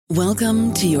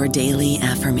Welcome to your daily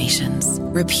affirmations.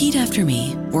 Repeat after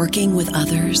me. Working with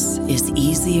others is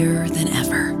easier than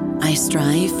ever. I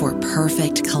strive for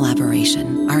perfect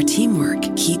collaboration. Our teamwork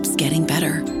keeps getting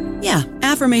better. Yeah,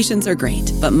 affirmations are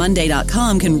great, but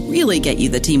Monday.com can really get you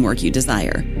the teamwork you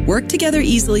desire. Work together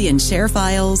easily and share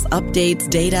files, updates,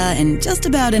 data, and just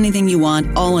about anything you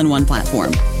want all in one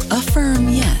platform. Affirm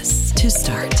yes to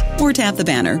start, or tap the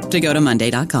banner to go to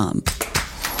Monday.com.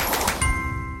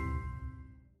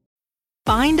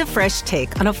 Find a fresh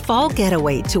take on a fall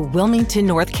getaway to Wilmington,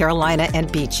 North Carolina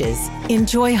and beaches.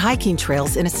 Enjoy hiking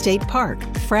trails in a state park,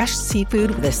 fresh seafood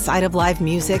with a side of live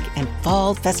music, and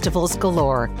fall festivals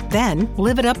galore. Then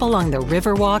live it up along the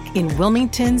Riverwalk in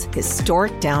Wilmington's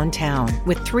historic downtown.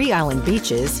 With 3 island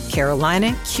beaches,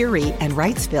 Carolina, Curie, and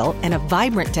Wrightsville, and a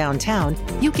vibrant downtown,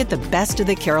 you get the best of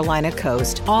the Carolina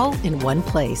coast all in one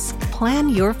place. Plan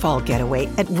your fall getaway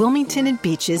at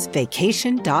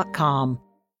WilmingtonandBeachesVacation.com.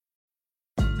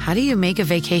 How do you make a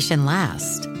vacation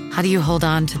last? How do you hold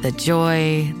on to the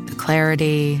joy, the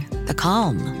clarity, the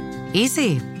calm?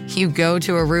 Easy. You go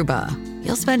to Aruba.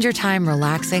 You'll spend your time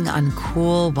relaxing on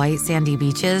cool, white sandy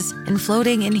beaches and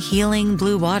floating in healing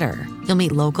blue water. You'll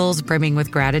meet locals brimming with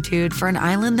gratitude for an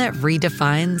island that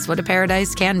redefines what a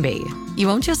paradise can be. You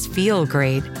won't just feel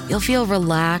great. You'll feel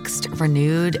relaxed,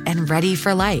 renewed, and ready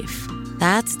for life.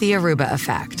 That's the Aruba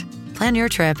effect. Plan your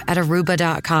trip at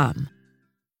Aruba.com.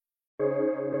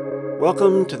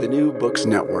 Welcome to the New Books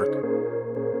Network.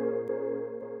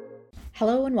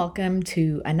 Hello and welcome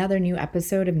to another new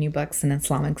episode of New Books in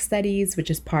Islamic Studies,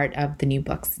 which is part of the New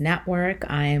Books Network.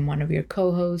 I am one of your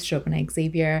co-hosts, Shobana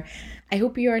Xavier. I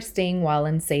hope you are staying well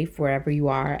and safe wherever you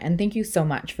are, and thank you so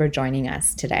much for joining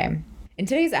us today. In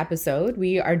today's episode,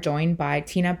 we are joined by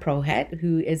Teena Purohit,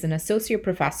 who is an associate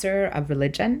professor of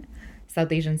religion,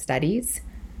 South Asian studies,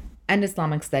 and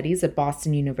Islamic Studies at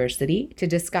Boston University, to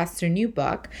discuss her new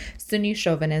book, Sunni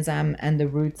Chauvinism and the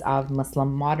Roots of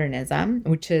Muslim Modernism,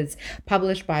 which is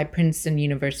published by Princeton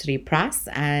University Press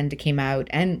and came out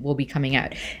and will be coming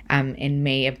out in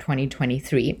May of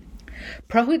 2023.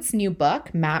 Purohit's new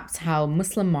book maps how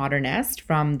Muslim modernists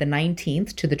from the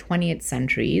 19th to the 20th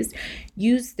centuries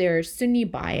used their Sunni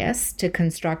bias to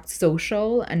construct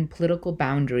social and political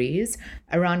boundaries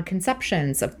around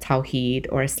conceptions of Tawheed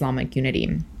or Islamic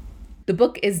unity. The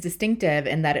book is distinctive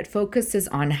in that it focuses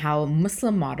on how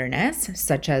Muslim modernists,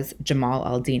 such as Jamal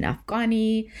al-Din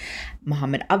Afghani,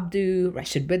 Muhammad Abdu,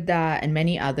 Rashid Bidda, and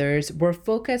many others, were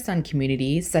focused on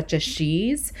communities such as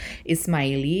Shi'is,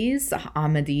 Ismailis,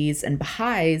 Ahmadis, and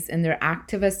Baha'is in their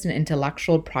activist and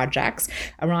intellectual projects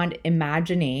around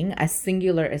imagining a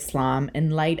singular Islam in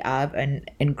light of an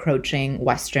encroaching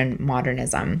Western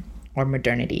modernism or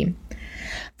modernity.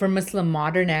 For Muslim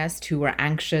modernists who were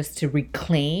anxious to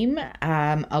reclaim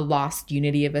a lost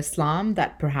unity of Islam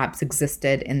that perhaps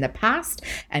existed in the past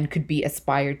and could be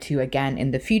aspired to again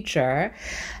in the future,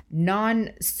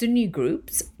 non-Sunni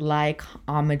groups like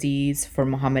Ahmadis for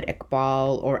Muhammad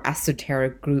Iqbal or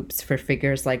esoteric groups for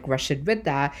figures like Rashid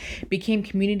Bidda became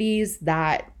communities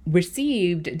that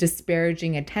received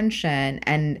disparaging attention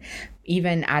and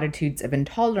even attitudes of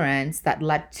intolerance that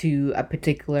led to a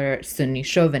particular Sunni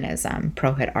chauvinism,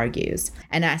 Purohit argues.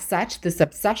 And as such, this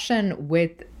obsession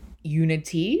with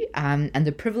unity and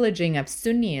the privileging of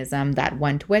Sunniism that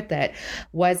went with it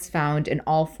was found in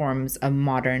all forms of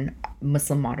modern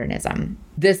Muslim modernism.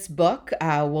 This book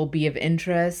will be of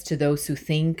interest to those who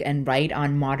think and write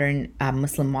on modern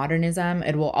Muslim modernism.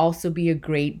 It will also be a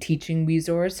great teaching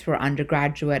resource for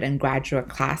undergraduate and graduate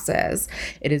classes.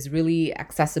 It is really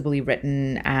accessibly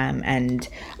written and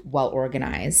well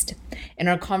organized. In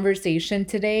our conversation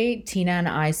today, Teena and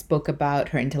I spoke about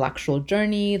her intellectual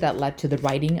journey that led to the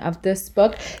writing of this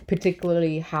book,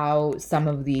 particularly how some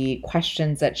of the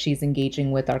questions that she's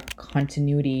engaging with are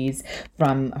continuities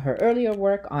from her earlier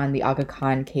work on the Aga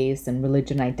Khan case and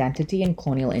religion identity in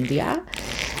colonial India.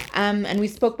 And we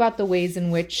spoke about the ways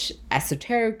in which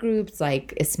esoteric groups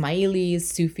like Ismailis,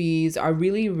 Sufis are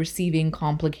really receiving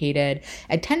complicated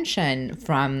attention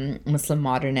from Muslim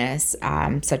modernists,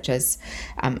 such as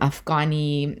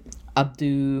Afghani,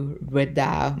 Abdu,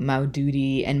 Rida,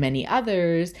 Maududi, and many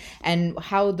others, and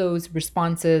how those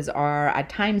responses are at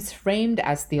times framed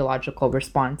as theological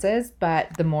responses,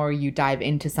 but the more you dive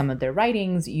into some of their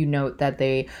writings, you note that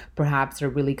they perhaps are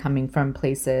really coming from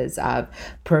places of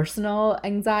personal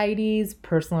anxieties,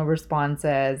 personal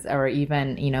responses, or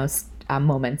even,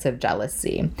 moments of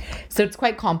jealousy. So it's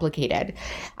quite complicated.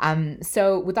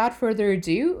 So without further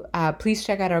ado, please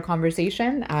check out our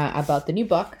conversation about the new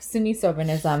book, Sunni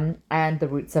Chauvinism and the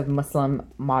Roots of Muslim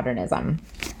Modernism.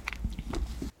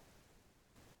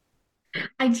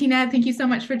 Hi, Tina. Thank you so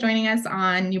much for joining us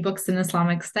on New Books in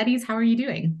Islamic Studies. How are you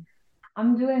doing?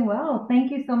 I'm doing well.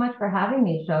 Thank you so much for having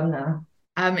me, Shobna.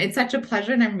 It's such a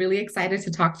pleasure, and I'm really excited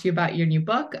to talk to you about your new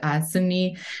book,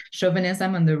 Sunni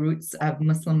Chauvinism and the Roots of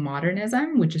Muslim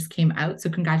Modernism, which just came out. So,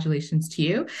 congratulations to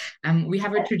you. We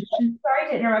have a tradition. Sorry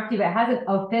to interrupt you, but it hasn't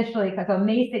officially, so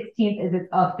May 16th is its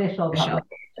official publication.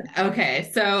 Okay,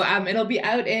 so it'll be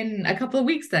out in a couple of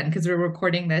weeks then, because we're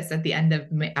recording this at the end of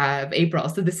April.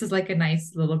 So this is like a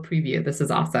nice little preview. This is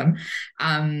awesome.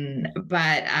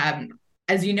 But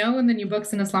as you know, in the New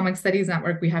Books in Islamic Studies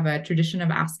Network, we have a tradition of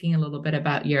asking a little bit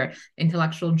about your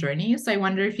intellectual journey. So I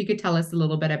wonder if you could tell us a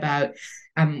little bit about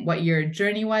what your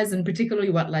journey was, and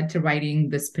particularly what led to writing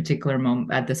this particular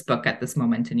this book at this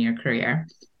moment in your career.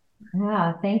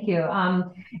 Yeah, thank you.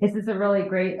 This is a really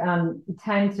great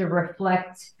time to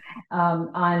reflect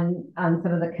on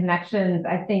some of the connections.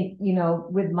 I think,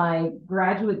 with my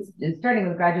starting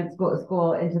with graduate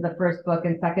school into the first book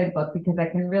and second book, because I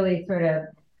can really sort of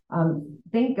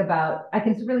I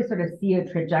can really sort of see a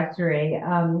trajectory.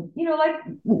 Like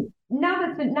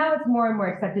now it's more and more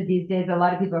accepted these days. A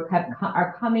lot of people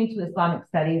are coming to Islamic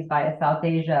studies via South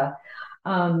Asia,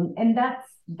 and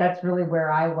that's really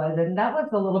where I was, and that was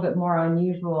a little bit more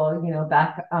unusual,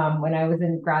 back when I was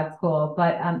in grad school.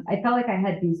 But I felt like I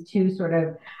had these two sort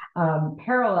of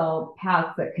parallel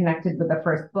paths that connected with the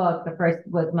first book. The first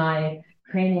was my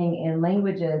training in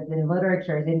languages and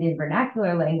literatures, Indian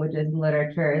vernacular languages and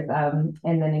literatures.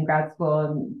 And then in grad school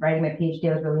and writing my PhD,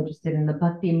 I was really interested in the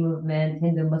Bhakti movement,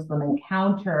 Hindu-Muslim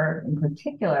encounter in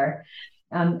particular.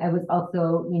 I was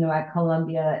also, at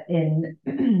Columbia in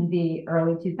the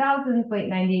early 2000s, late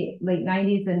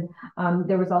 90s, and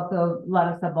there was also a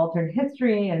lot of subaltern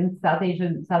history and South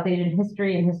Asian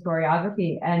history and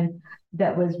historiography, and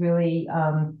that was really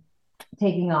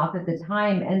taking off at the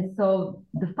time. And so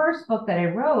the first book that I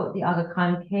wrote, the Aga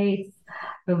Khan case,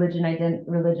 Religion,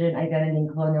 Identity in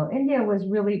Colonial India, was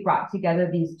really brought together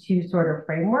these two sort of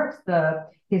frameworks, the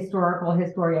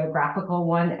historiographical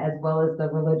one, as well as the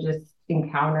religious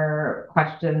encounter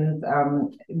questions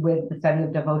with the study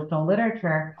of devotional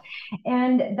literature.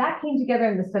 And that came together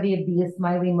in the study of the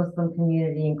Ismaili Muslim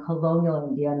community in colonial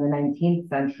India in the 19th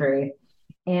century.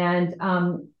 And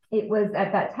it was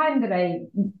at that time that I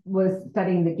was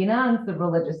studying the Ginans, the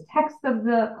religious texts of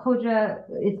the Khoja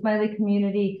Ismaili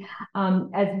community,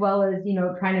 as well as,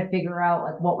 trying to figure out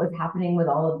like what was happening with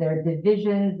all of their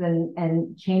divisions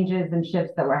and changes and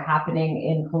shifts that were happening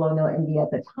in colonial India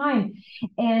at the time.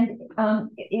 And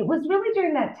it was really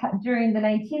during the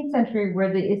 19th century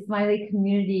where the Ismaili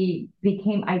community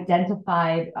became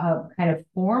identified kind of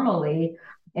formally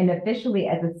and officially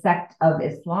as a sect of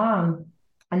Islam.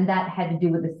 And that had to do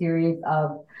with a series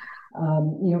of,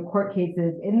 court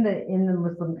cases in the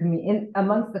Muslim community,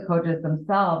 amongst the Khojas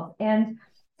themselves. And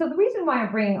so the reason why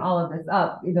I'm bringing all of this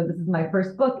up, this is my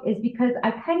first book, is because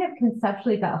I kind of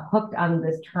conceptually got hooked on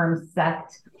this term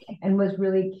sect and was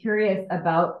really curious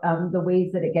about the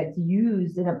ways that it gets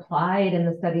used and applied in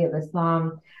the study of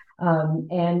Islam,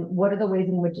 and what are the ways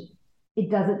in which it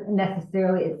doesn't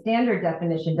necessarily, its standard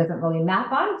definition doesn't really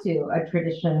map onto a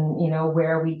tradition,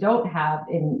 where we don't have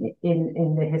in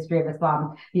the history of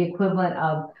Islam the equivalent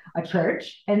of a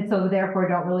church, and so therefore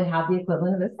don't really have the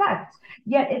equivalent of a sect.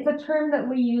 Yet it's a term that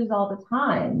we use all the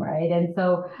time, right? And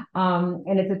so,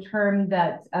 and it's a term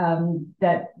that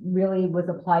that really was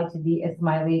applied to the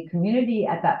Ismaili community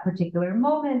at that particular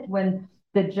moment when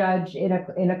the judge in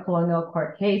a colonial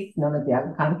court case known as the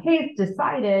Aga Khan case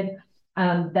decided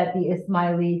that the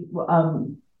Ismaili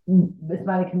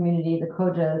community, the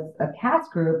Khojas, a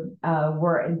caste group,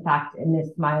 were in fact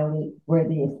the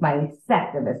Ismaili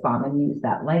sect of Islam, and used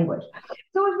that language.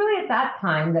 So it was really at that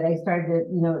time that I started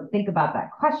to, think about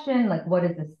that question, like what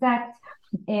is a sect?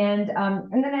 And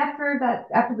then after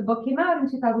the book came out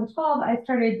in 2012, I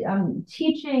started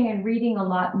teaching and reading a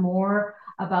lot more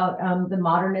about the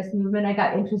modernist movement. I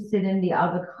got interested in the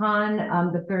Aga Khan,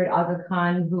 the third Aga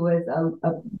Khan, who was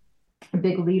a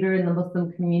big leader in the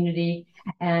Muslim community,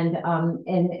 and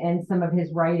some of his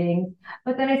writings.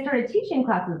 But then I started teaching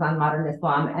classes on modern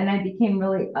Islam, and I became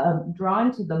really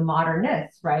drawn to the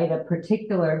modernists, right? A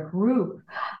particular group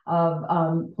of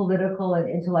political and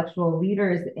intellectual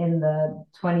leaders in the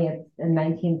 20th and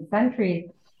 19th centuries.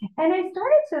 And I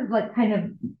started to kind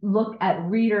of look at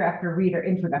reader after reader,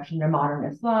 introduction to modern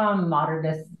Islam,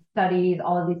 modernist studies,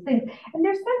 all of these things. And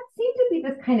there seemed to be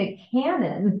this kind of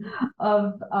canon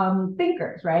of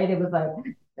thinkers, right? It was like,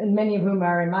 and many of whom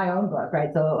are in my own book,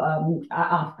 right? So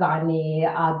Afghani,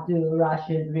 Abdul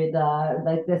Rashid Rida,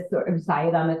 like this sort of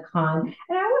Syed Ahmed Khan.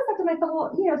 And I always thought to myself,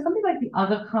 well, something like the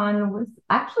Aga Khan was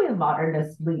actually a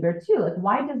modernist leader too. Like,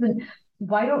 why doesn't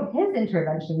why don't his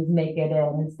interventions make it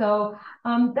in? So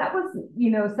that was,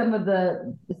 some of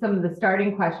the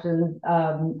starting questions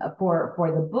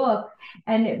for the book,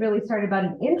 and it really started about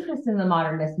an interest in the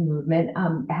modernist movement,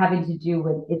 having to do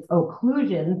with its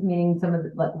occlusions, meaning some of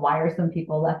the, like, why are some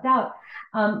people left out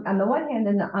on the one hand,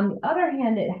 and on the other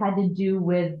hand, it had to do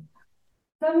with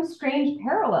some strange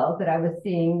parallels that I was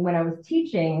seeing when I was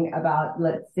teaching about,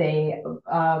 let's say,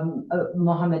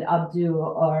 Muhammad Abdu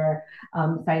or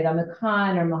Sayyid Ahmed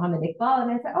Khan or Muhammad Iqbal.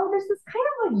 And I said, oh, there's this kind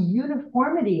of like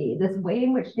uniformity, this way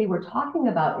in which they were talking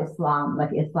about Islam, like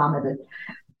Islam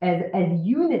as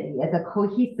unity, as a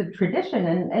cohesive tradition.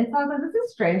 And so I was like, this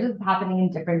is strange. This is happening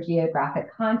in different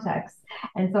geographic contexts.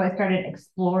 And so I started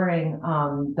exploring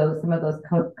some of those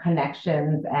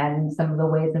connections and some of the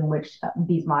ways in which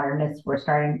these modernists were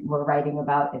writing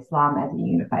about Islam as a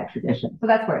unified tradition. So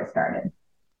that's where it started.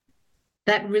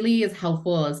 That really is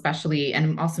helpful, especially,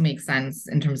 and also makes sense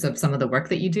in terms of some of the work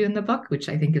that you do in the book, which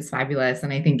I think is fabulous.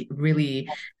 And I think the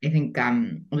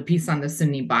piece on the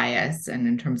Sunni bias and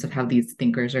in terms of how these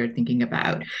thinkers are thinking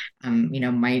about,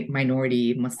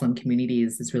 minority Muslim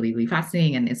communities is really, really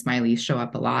fascinating, and Ismailis show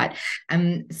up a lot.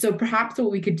 So perhaps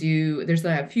what we could do, there's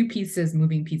a few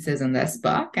moving pieces in this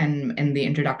book, and in the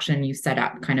introduction, you set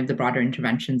up kind of the broader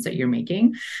interventions that you're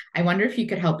making. I wonder if you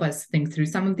could help us think through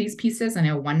some of these pieces. I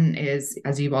know one is,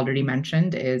 as you've already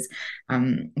mentioned, is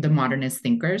the modernist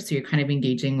thinkers. So you're kind of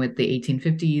engaging with the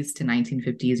 1850s to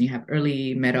 1950s. You have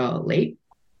early, middle, late.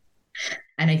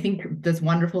 And I think this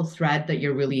wonderful thread that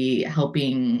you're really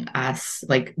helping us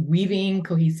like weaving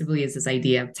cohesively is this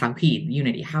idea of Tawheed,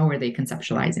 unity. How are they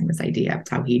conceptualizing this idea of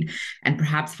Tawheed? And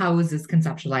perhaps how is this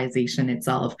conceptualization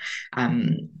itself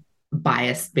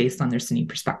biased based on their Sunni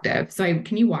perspective? So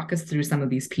can you walk us through some of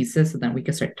these pieces so then we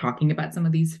can start talking about some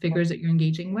of these figures that you're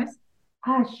engaging with?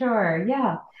 Sure.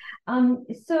 Yeah.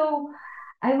 So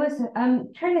I was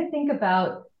trying to think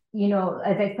about,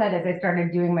 as I said, as I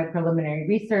started doing my preliminary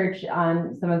research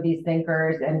on some of these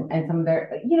thinkers and some of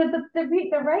their,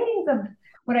 the writings of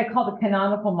what I call the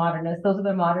canonical modernists. Those are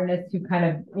the modernists who kind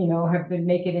of, have been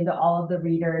make it into all of the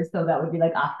readers. So that would be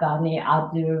like Afghani,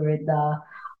 Abdu, Rida,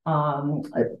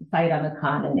 Sayyid Ahmed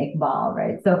Khan and Iqbal,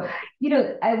 right? So,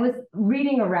 I was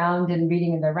reading around and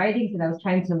reading in their writings, and I was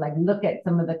trying to like look at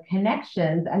some of the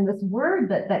connections, and this word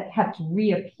that kept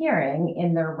reappearing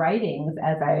in their writings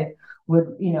as I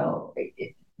would,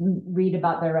 read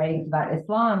about their writings about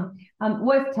Islam,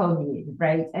 was Tawheed,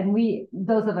 right? And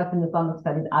those of us in Islamic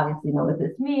studies obviously know what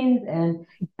this means, and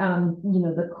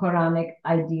the Quranic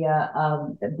idea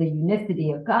of the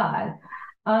unicity of God.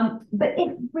 But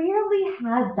it rarely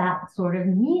had that sort of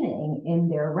meaning in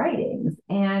their writings.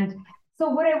 And so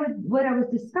what I was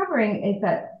discovering is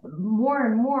that more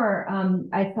and more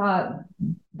I saw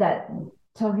that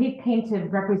Tawheed came to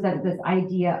represent this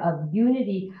idea of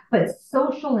unity, but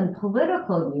social and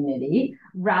political unity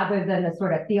rather than a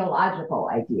sort of theological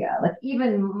idea. Like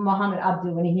even Muhammad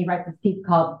Abdu, when he writes this piece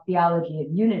called Theology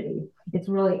of Unity, it's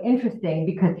really interesting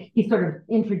because he sort of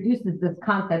introduces this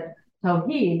concept,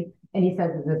 Tawheed, and he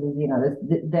says this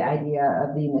is, the idea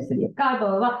of the unicity of God, blah,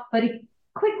 blah, blah. But he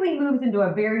quickly moves into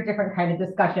a very different kind of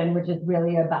discussion, which is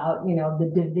really about,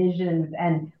 the divisions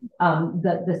and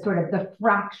the sort of the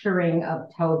fracturing of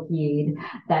Tawheed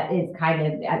that is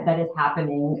happening,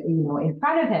 in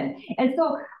front of him. And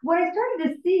so what I started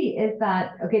to see is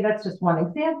that, okay, that's just one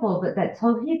example, but that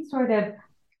Tawheed sort of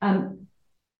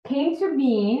came to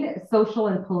mean social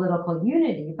and political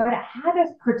unity, but it had this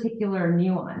particular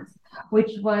nuance,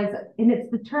 which was, and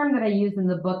it's the term that I use in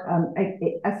the book,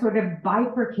 a sort of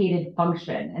bifurcated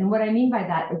function. And what I mean by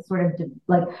that is sort of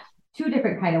like two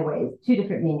different kind of ways, two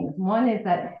different meanings. One is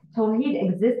that Tawheed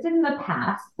existed in the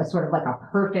past, a sort of like a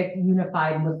perfect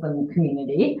unified Muslim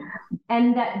community,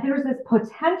 and that there's this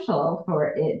potential for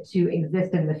it to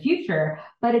exist in the future,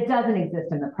 but it doesn't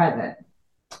exist in the present.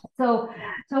 So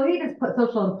Tawheed has put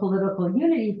social and political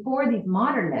unity for these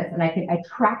modernists, and I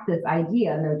track this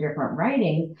idea in their different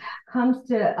writings, comes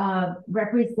to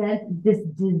represent this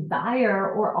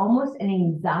desire or almost an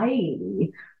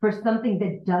anxiety for something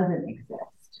that doesn't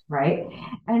exist, right?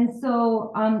 And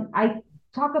so I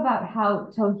talk about how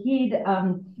Tawheed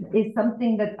is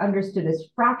something that's understood as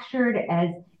fractured, as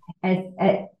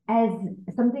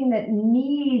something that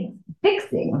needs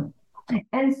fixing.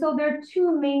 And so there are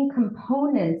two main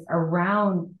components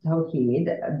around Tawheed,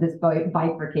 this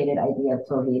bifurcated idea of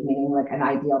Tawheed, meaning like an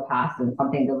ideal past and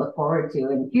something to look forward to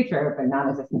in the future, but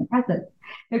non-existent in the present.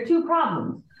 There are two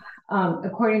problems,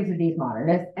 according to these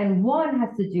modernists. And one has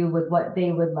to do with what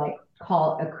they would like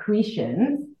call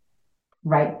accretions,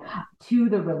 right, to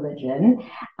the religion.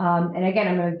 And again,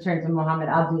 I'm going to turn to Muhammad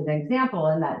Abdu as an example.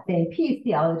 In that same piece,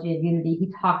 Theology of Unity,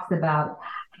 he talks about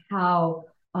how,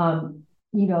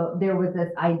 there was this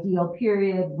ideal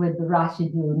period with the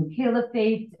Rashidun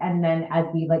Caliphate. And then as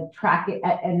we track it,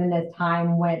 and then as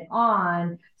time went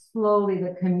on, slowly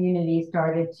the community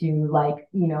started to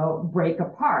break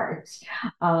apart.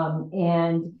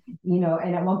 And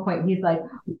at one point he's like,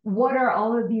 what are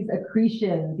all of these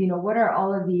accretions? What are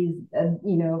all of these,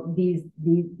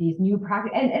 these new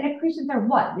practices? And accretions are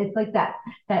what? It's like that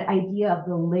idea of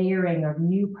the layering of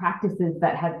new practices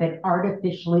that have been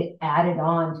artificially added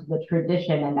on to the tradition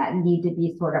and that need to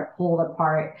be sort of pulled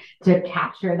apart to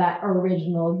capture that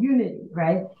original unity,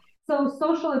 right? So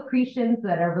social accretions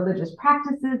that are religious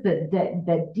practices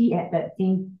that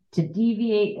seem to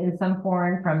deviate in some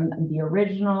form from the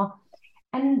original.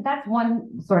 And that's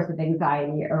one source of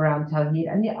anxiety around Tawhid.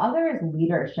 And the other is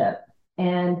leadership.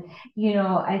 And,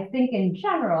 I think in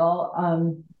general,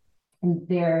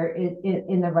 there is,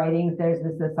 in the writings, there's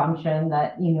this assumption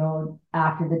that,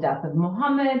 after the death of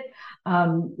Muhammad,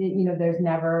 there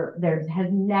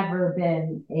has never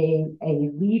been a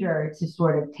leader to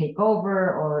sort of take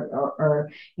over or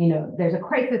there's a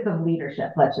crisis of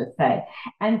leadership, let's just say.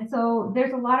 And so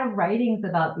there's a lot of writings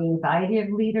about the anxiety of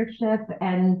leadership.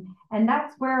 And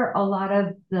that's where a lot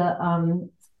of the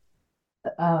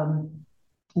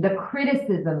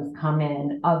criticisms come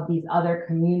in of these other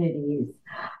communities,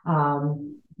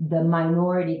 the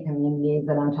minority communities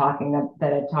that I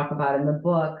talk about in the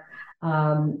book.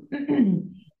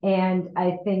 And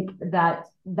I think that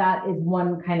is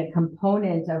one kind of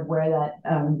component of where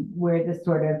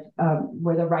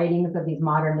the writings of these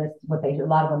modernists, a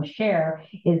lot of them share,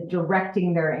 is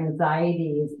directing their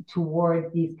anxieties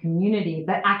towards these communities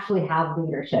that actually have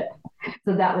leadership.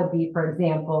 So that would be, for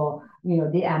example,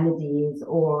 the Ahmadis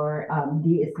or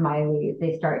the Ismailis.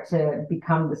 They start to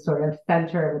become the sort of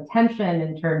center of attention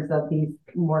in terms of the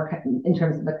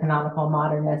canonical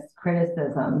modernist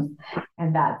criticisms.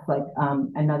 And that's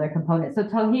another component. So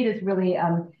Tawhid is really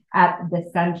at the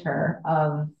center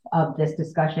of this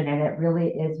discussion. And it really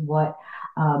is what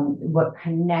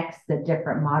connects the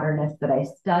different modernists that I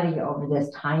study over this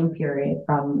time period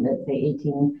from the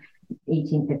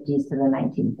 1850s to the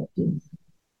 1950s.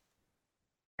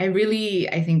 I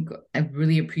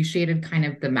really appreciated kind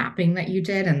of the mapping that you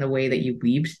did and the way that you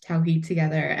weaved Tawhid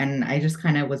together. And I just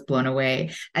kind of was blown away.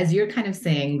 As you're kind of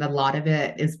saying, that a lot of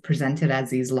it is presented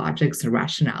as these logics or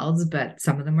rationales, but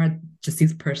some of them are just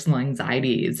these personal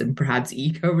anxieties and perhaps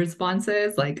ego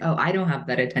responses, like, oh, I don't have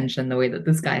that attention the way that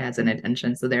this guy has an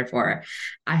attention. So therefore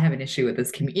I have an issue with this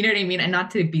community. You know what I mean? And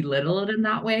not to belittle it in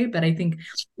that way, but I think it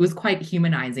was quite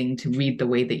humanizing to read the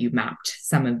way that you mapped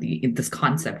some of this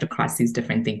concept across these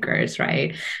different thinkers,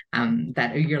 right?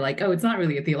 That you're like, oh, it's not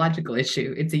really a theological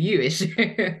issue, it's a you issue.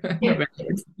 Right?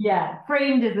 Yeah,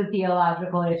 framed as a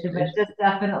theological issue, but just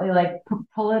definitely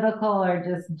political or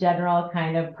just general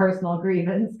kind of personal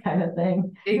grievance kind of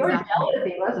thing. Exactly. Or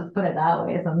jealousy, let's just put it that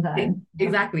way sometimes.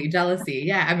 Exactly, jealousy.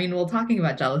 Yeah, I mean, well, talking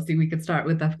about jealousy, we could start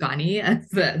with Afghani as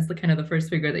the kind of the first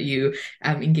figure that you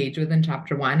engage with in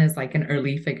chapter 1 as an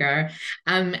early figure.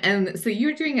 And so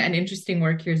you're doing an interesting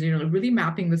work here. So you're really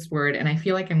mapping this word, and I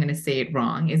feel like I'm going to say it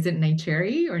wrong. Is it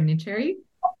Nicheri or Nicheri?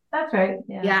 That's right.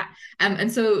 Yeah.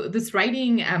 And so this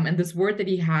writing and this word that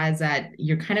he has that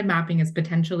you're kind of mapping as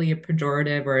potentially a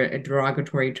pejorative or a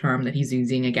derogatory term that he's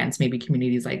using against maybe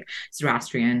communities like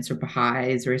Zoroastrians or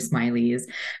Baha'is or Ismailis,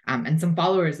 and some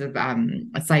followers of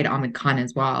Sayyid Ahmad Khan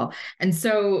as well. And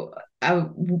so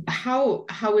how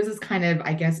is this kind of,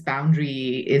 I guess,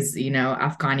 boundary is,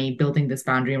 Afghani building this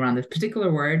boundary around this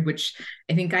particular word, which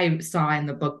I think I saw in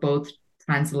the book both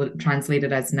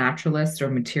translated as naturalist or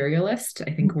materialist,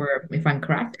 I think if I'm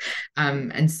correct.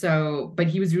 And so, but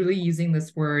he was really using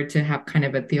this word to have kind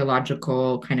of a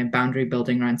theological kind of boundary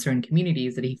building around certain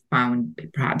communities that he found,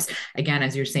 perhaps, again,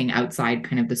 as you're saying, outside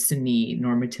kind of the Sunni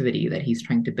normativity that he's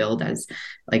trying to build as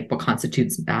what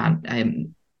constitutes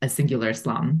a singular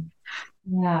Islam.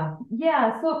 Yeah.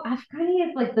 So Afghani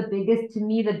is the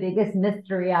biggest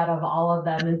mystery out of all of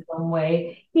them in some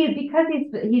way. He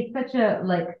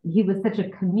was such a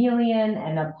chameleon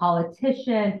and a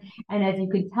politician. And as you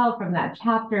could tell from that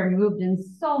chapter, moved in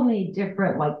so many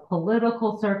different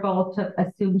political circles,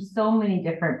 assumed so many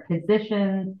different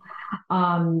positions,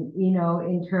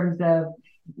 in terms of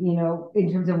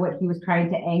what he was trying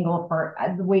to angle for,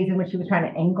 the ways in which he was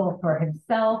trying to angle for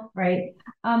himself, right?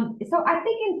 So I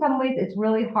think in some ways it's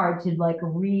really hard to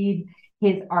read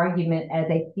his argument as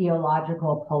a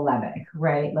theological polemic,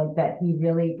 right? Like that he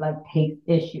really like takes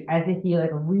issue, as if he like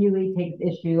really takes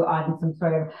issue on some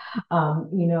sort of,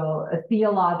 a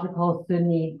theological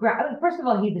Sunni. First of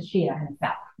all, he's a Shia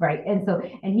himself, right? And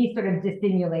he sort of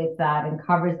dissimulates that and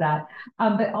covers that.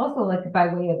 But also, like by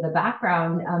way of the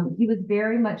background, he was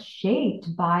very much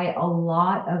shaped by a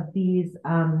lot of these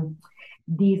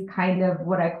kind of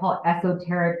what I call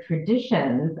esoteric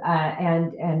traditions,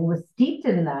 and was steeped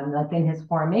in them, like in his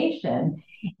formation.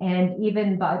 And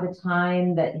even by the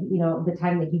time that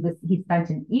he spent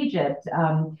in Egypt,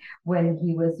 when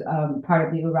he was part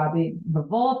of the Arabi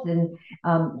revolt, and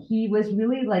he was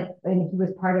really and he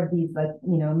was part of these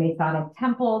Masonic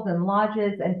temples and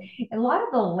lodges, and a lot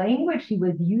of the language he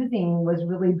was using was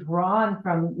really drawn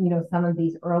from some of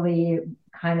these early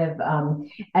kind of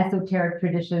esoteric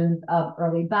traditions of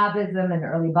early Babism and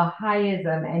early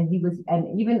Baha'ism, and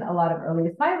even a lot of early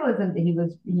Islamism that he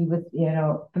was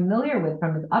familiar with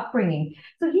from his upbringing.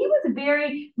 So he was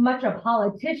very much a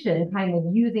politician, kind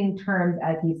of using terms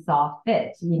as he saw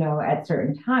fit, at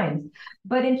certain times.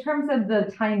 But in terms of the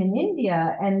time in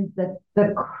India and the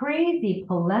crazy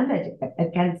polemic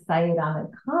against Sayyid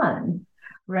Ahmad Khan,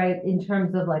 right, in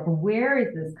terms of like, where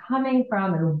is this coming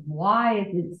from and why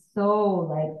is it so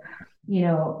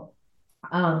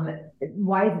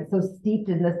why is it so steeped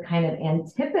in this kind of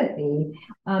antipathy?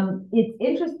 It's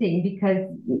interesting because,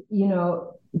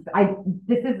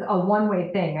 this is a one-way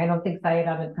thing. I don't think Sayyid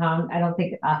Ahmad Khan, I don't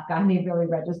think Afghani really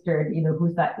registered,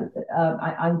 who's that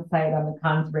on Sayyid Ahmad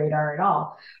Khan's radar at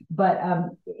all. But I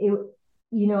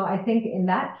think in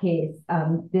that case,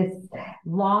 this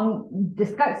long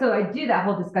discuss. So I do that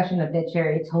whole discussion of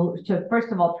Necheri to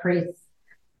first of all trace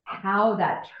how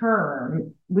that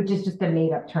term, which is just a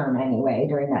made-up term anyway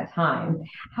during that time,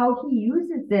 how he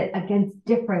uses it against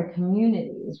different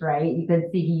communities, right? You can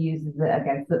see he uses it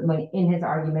against in his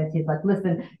arguments. He's like,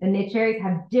 listen, the Necheris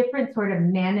have different sort of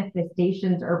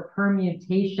manifestations or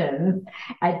permutations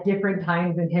at different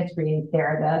times in history.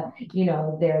 They're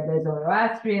the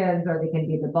Zoroastrians, or they can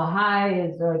be the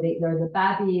Baha'is, or they're the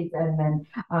Babis, and then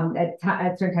at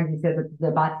certain times he says it's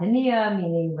the Batiniya,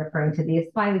 meaning referring to the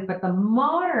Ismailis, but the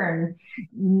modern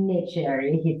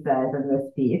Necheri, he says in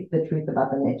this piece, the truth about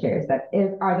the Necheris,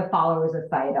 are the followers of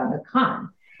Sayyid Ahmad Khan.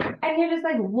 And you're just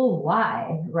like, well,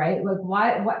 why, right? Like,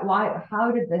 why,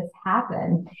 how did this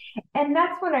happen? And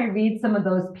that's when I read some of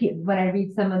those,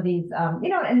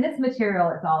 and this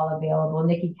material is all available.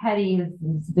 Nikki Keddy,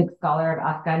 who's a big scholar of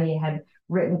Afghani, had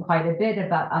written quite a bit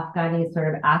about Afghani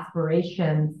sort of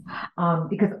aspirations,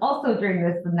 because also during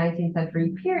this 19th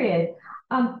century period,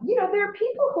 there are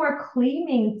people who are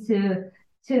claiming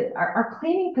are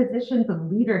claiming positions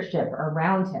of leadership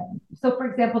around him. So, for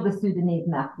example, the Sudanese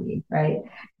Mufti, right,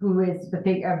 who is a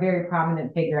very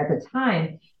prominent figure at the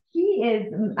time.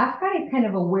 Afghani is kind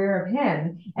of aware of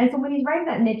him. And so when he's writing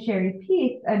that Necheri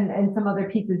piece and some other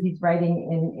pieces he's writing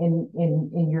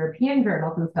in European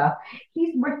journals and stuff,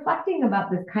 he's reflecting about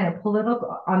this kind of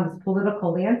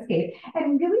political landscape,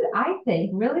 and really, I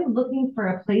think, really looking for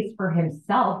a place for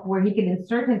himself where he can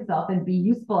insert himself and be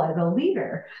useful as a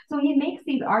leader. So he makes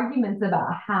these arguments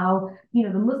about how,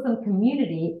 the Muslim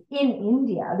community in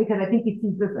India, because I think he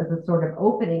sees this as a sort of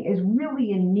opening, is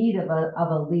really in need of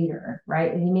a leader,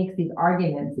 right? And he makes these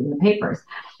arguments in the papers,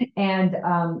 and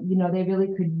they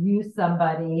really could use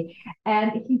somebody.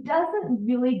 And he doesn't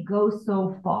really go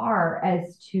so far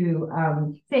as to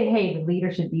say, hey, the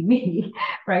leader should be me,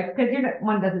 right? Because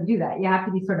one doesn't do that. You have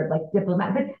to be sort of like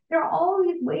diplomat. But there are all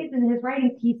these ways in his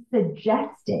writings he's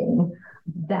suggesting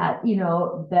that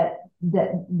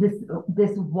that this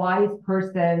wise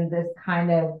person, this kind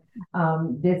of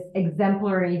this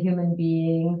exemplary human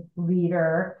being,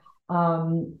 leader,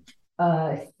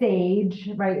 sage,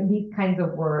 right? These kinds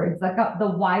of words, like the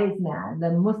wise man,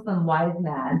 the Muslim wise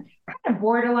man, kind of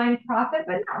borderline prophet,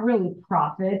 but not really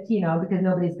prophet, because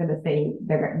nobody's going to say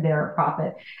they're a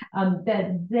prophet.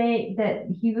 That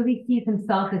he really sees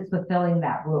himself as fulfilling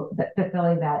that role,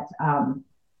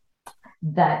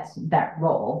 that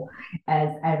role as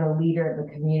a leader of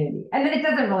the community. And then it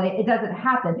doesn't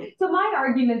happen. So my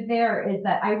argument there is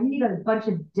that I read a bunch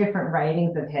of different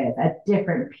writings of his at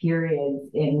different periods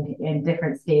in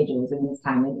different stages, in his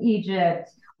time in Egypt,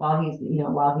 while he's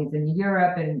in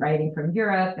Europe and writing from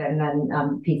Europe, and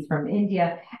then piece from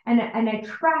India. And I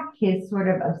track his sort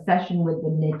of obsession with the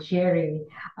Necheri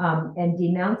and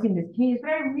denouncing this community.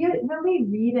 But I really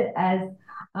read it as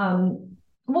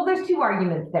Well, there's two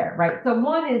arguments there, right? So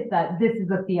one is that this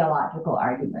is a theological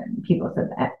argument. People said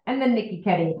that. And then Nikki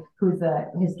Keddie, who's a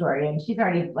historian, she's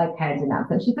already like kind of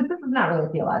denounced it. She said, this is not really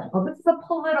theological. This is a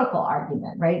political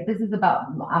argument, right? This is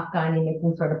about Afghani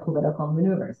making sort of political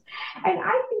maneuvers. And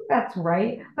I think that's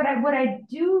right. But what I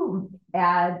do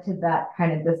add to that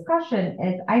kind of discussion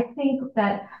is I think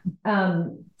that,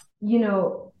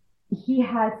 he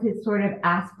has his sort of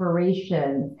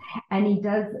aspirations and he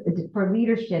does for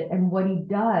leadership. And what he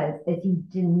does is he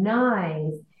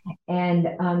denies and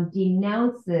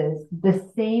denounces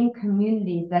the same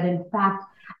communities that in fact,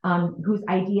 whose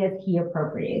ideas he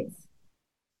appropriates.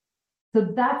 So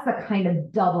that's the kind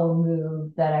of double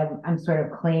move that I'm sort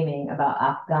of claiming about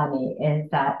Afghani is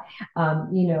that,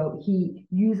 he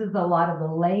uses a lot of the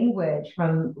language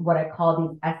from what I call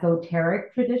these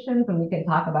esoteric traditions, and we can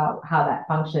talk about how that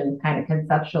functions kind of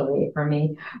conceptually for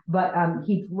me. But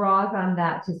he draws on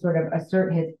that to sort of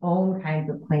assert his own kinds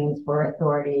of claims for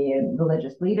authority and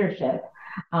religious leadership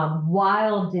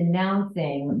while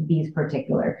denouncing these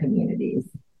particular communities.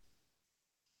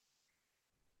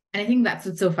 And I think that's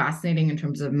what's so fascinating in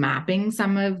terms of mapping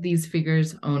some of these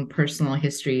figures' own personal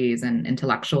histories and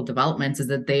intellectual developments is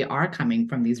that they are coming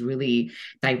from these really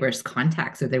diverse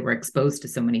contexts. So they were exposed to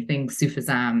so many things,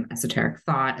 Sufism, esoteric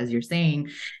thought, as you're saying.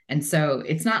 And so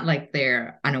it's not like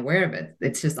they're unaware of it.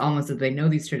 It's just almost that they know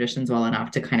these traditions well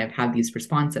enough to kind of have these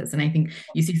responses. And I think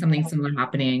you see something similar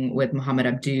happening with Muhammad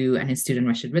Abduh and his student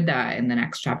Rashid Rida in the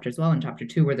next chapter as well, in chapter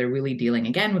 2, where they're really dealing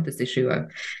again with this issue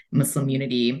of Muslim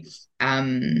unity.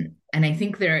 And I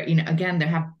think there, again, there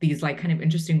have these like kind of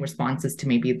interesting responses to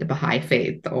maybe the Baha'i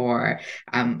faith or,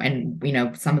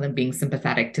 some of them being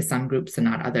sympathetic to some groups and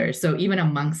not others. So even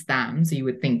amongst them, so you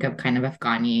would think of kind of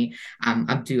Afghani,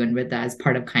 Abduh and Rida as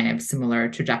part of kind of similar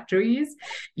trajectories.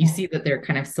 You see that they're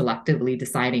kind of selectively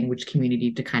deciding which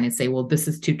community to kind of say, well, this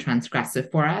is too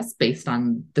transgressive for us based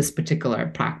on this particular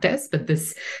practice, but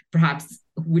this perhaps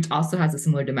which also has a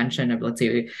similar dimension of, let's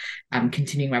say,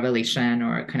 continuing revelation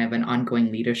or kind of an ongoing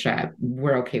leadership.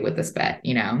 We're okay with this bit,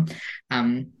 Can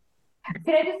I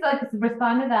just like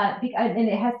respond to that? And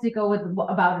it has to go with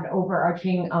about an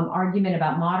overarching argument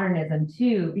about modernism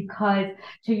too, because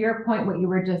to your point, what you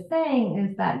were just saying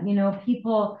is that,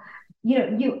 people,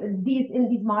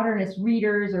 these modernist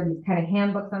readers or these kind of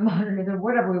handbooks on modernism,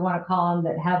 whatever we want to call them,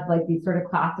 that have like these sort of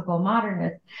classical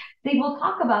modernists, they will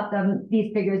talk about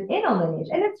these figures in a lineage.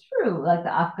 And it's true, like the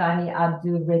Afghani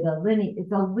Abduh Rida lineage,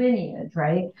 it's a lineage,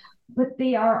 right? But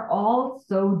they are all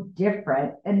so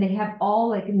different and they have all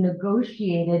like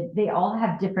negotiated, they all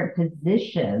have different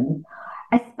positions,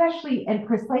 especially and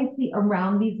precisely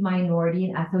around these minority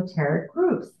and esoteric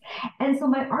groups. And so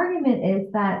my argument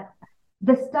is that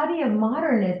the study of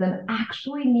modernism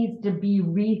actually needs to be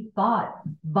rethought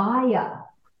via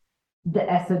the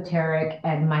esoteric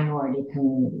and minority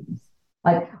communities.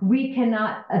 Like we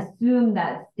cannot assume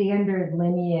that standard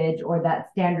lineage or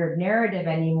that standard narrative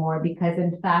anymore, because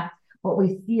in fact, what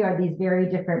we see are these very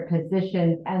different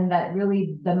positions, and that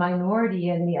really the minority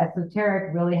and the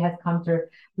esoteric really has come to,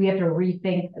 we have to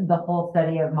rethink the whole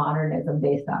study of modernism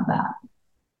based on that.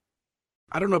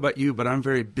 I don't know about you, but I'm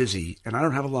very busy and I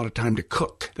don't have a lot of time to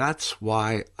cook. That's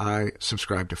why I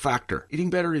subscribe to Factor. Eating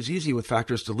better is easy with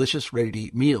Factor's delicious,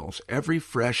 ready-to-eat meals. Every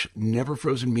fresh, never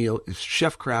frozen meal is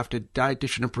chef-crafted,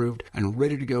 dietitian approved, and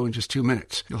ready to go in just 2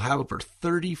 minutes. You'll have over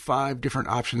 35 different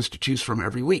options to choose from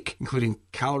every week, including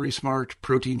Calorie Smart,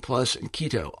 Protein Plus, and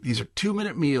Keto. These are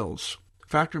 2-minute meals.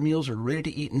 Factor meals are ready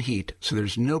to eat and heat, so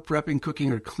there's no prepping,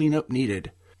 cooking, or cleanup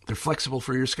needed. They're flexible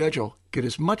for your schedule. Get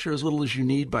as much or as little as you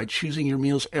need by choosing your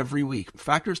meals every week.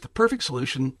 Factor's the perfect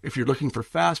solution if you're looking for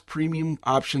fast, premium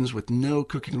options with no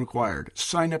cooking required.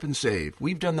 Sign up and save.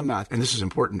 We've done the math, and this is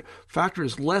important. Factor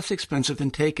is less expensive than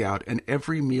takeout, and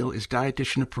every meal is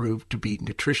dietitian approved to be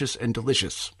nutritious and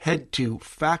delicious. Head to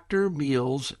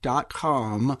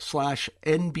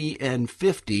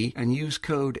factormeals.com/NBN50 and use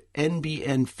code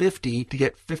NBN50 to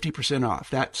get 50% off.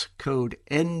 That's code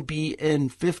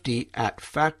NBN50 at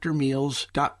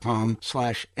factormeals.com/NBN50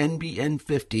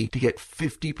 to get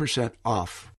 50%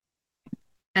 off.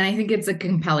 And I think it's a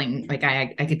compelling, like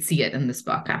I could see it in this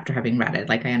book after having read it.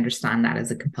 Like I understand that as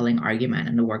a compelling argument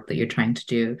in the work that you're trying to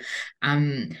do.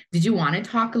 Did you want to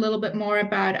talk a little bit more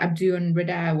about Abduh and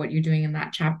Rida, what you're doing in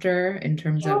that chapter in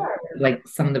terms of like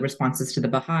some of the responses to the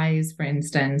Baha'is, for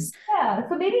instance? Yeah,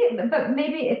 so maybe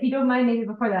if you don't mind, maybe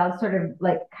before that, I'll sort of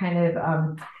like kind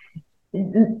of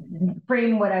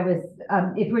frame what I was,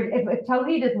 if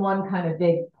Tawhid is one kind of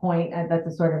big point, and that's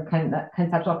a sort of kind of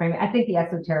conceptual frame, I think the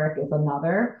esoteric is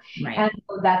another. Right. And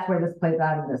so that's where this plays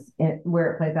out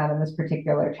where it plays out in this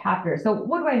particular chapter. So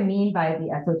what do I mean by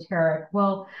the esoteric?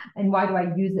 Well, and why do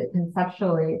I use it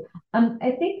conceptually?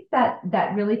 I think that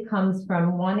really comes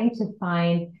from wanting to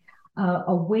find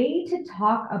a way to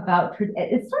talk about truth.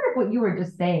 It's sort of what you were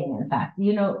just saying, in fact.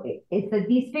 It's that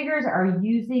these figures are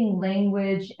using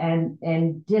language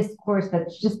and discourse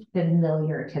that's just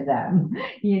familiar to them,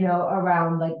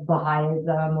 around like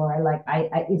Baha'ism or like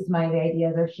Ismaili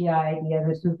ideas or Shia ideas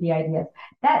or Sufi ideas.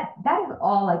 That is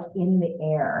all like in the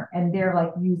air, and they're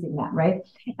like using that, right?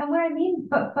 And what I mean,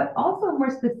 but also more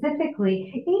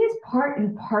specifically, it is part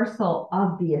and parcel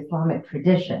of the Islamic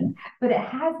tradition, but it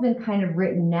has been kind of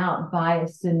written out by a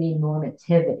Sunni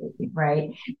normativity,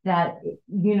 right? That,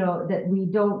 that we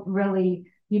don't really,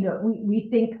 we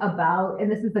think about, and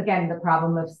this is again the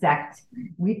problem of sect.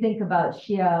 We think about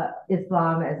Shia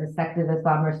Islam as a sect of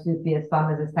Islam, or Sufi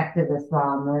Islam as a sect of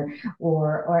Islam,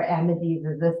 or Ahmadis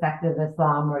as a sect of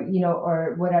Islam,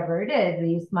 or whatever it is,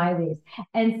 the Ismailis.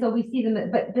 And so we see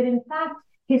them, but in fact,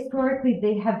 historically,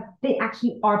 they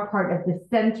actually are part of the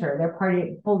center. They're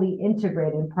fully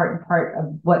integrated, part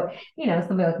of what,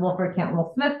 somebody like Wilfred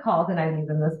Cantwell Smith calls, and I use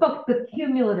in this book, the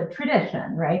cumulative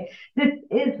tradition, right? This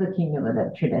is the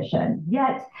cumulative tradition.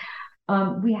 Yet,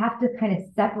 we have to kind of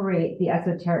separate the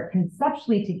esoteric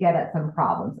conceptually to get at some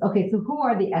problems. Okay, so who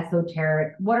are the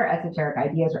esoteric? What are esoteric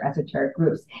ideas or esoteric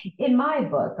groups? In my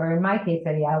book, or in my case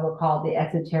study, I will call the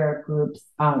esoteric groups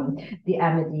the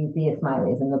Ahmadis, the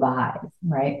Ismailis, and the Baha'is,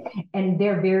 right? And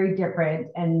they're very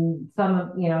different. And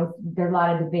some, there are a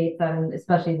lot of debates on,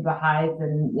 especially the Baha'is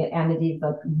and Ahmadis,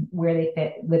 like where they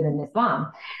fit within Islam,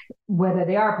 whether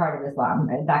they are part of Islam,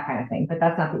 and that kind of thing. But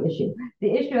that's not the issue.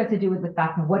 The issue has to do with the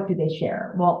fact of what do they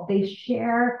share? Well, they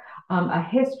share a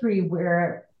history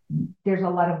where there's a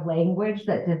lot of language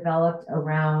that developed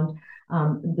around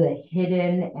the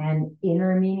hidden and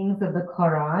inner meanings of the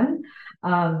Quran.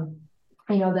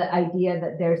 The idea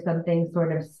that there's something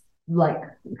sort of like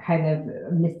kind of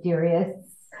mysterious,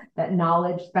 that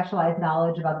knowledge, specialized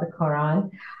knowledge about the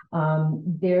Quran.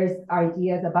 There's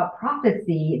ideas about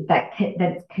prophecy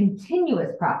that's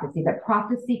continuous prophecy, that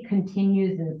prophecy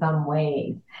continues in some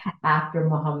ways after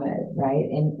Muhammad, right,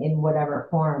 in whatever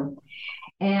form.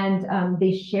 And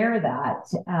they share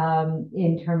that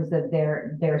in terms of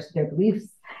their beliefs.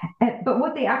 But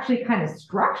what they actually kind of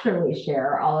structurally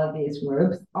share, all of these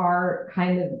groups, are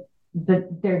kind of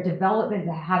their development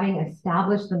to having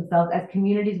established themselves as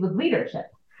communities with leadership.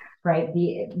 Right,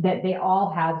 that they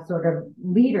all have sort of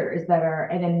leaders that are,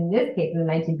 and in this case, in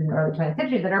the 19th and early 20th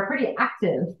century, that are pretty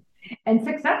active and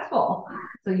successful.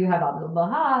 So you have Abdul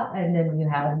Baha, and then you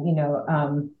have,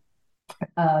 Mirza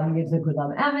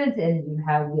Ghulam Ahmad, and you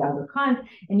have the Aga Khan,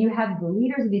 and you have the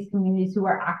leaders of these communities who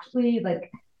are actually like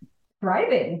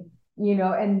thriving,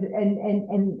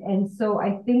 and so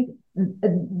I think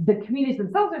the communities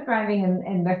themselves are thriving,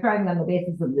 and they're thriving on the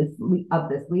basis of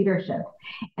this leadership.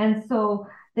 And so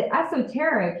the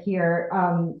esoteric here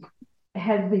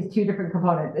has these two different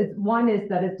components. One is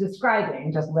that it's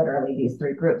describing just literally these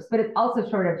three groups, but it's also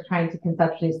sort of trying to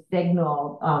conceptually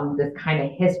signal this kind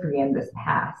of history and this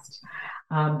past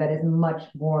that is much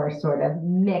more sort of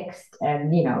mixed and,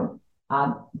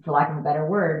 for lack of a better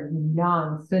word,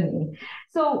 non-Sunni.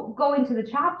 So going to the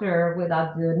chapter with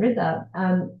Abdul and Rida,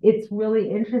 it's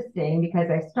really interesting because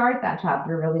I start that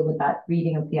chapter really with that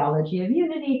reading of Theology of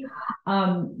Unity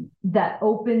that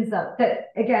opens up,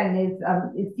 that again is,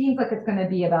 it seems like it's going to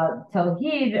be about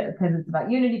Tawhid because it's about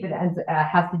unity, but it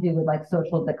has to do with like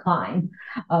social decline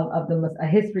of a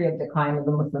history of decline of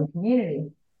the Muslim community.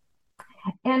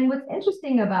 And what's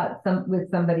interesting about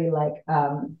somebody like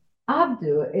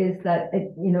Abdu is that he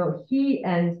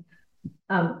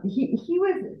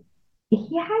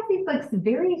has these like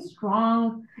very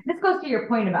strong. This goes to your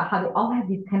point about how they all have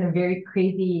these kind of very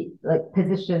crazy like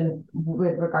positions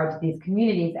with regard to these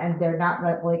communities, and they're not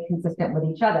really consistent with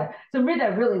each other. So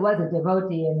Rida really was a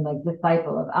devotee and like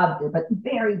disciple of Abdu, but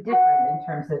very different in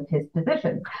terms of his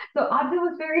position. So Abdu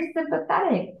was very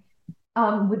sympathetic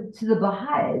to the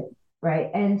Baha'is.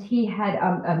 Right, and he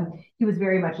was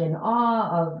very much in awe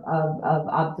of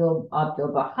Abdul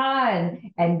Baha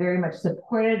and very much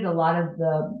supported a lot of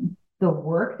the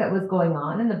work that was going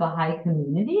on in the Baha'i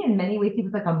community. In many ways, he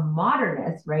was like a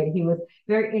modernist, right? He was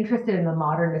very interested in the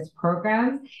modernist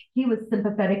programs. He was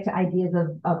sympathetic to ideas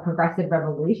of progressive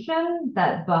revolution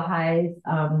that Baha'is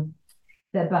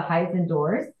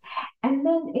endorsed. And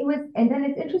then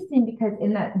it's interesting because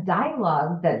in that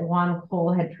dialogue that Juan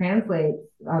Cole had translated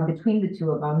between the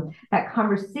two of them, that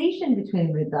conversation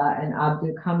between Rida and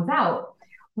Abdu comes out,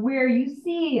 where you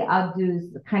see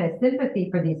Abdu's kind of sympathy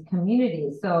for these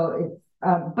communities. So it's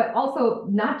but also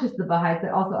not just the Baha'is,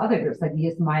 but also other groups like the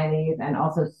Ismailis and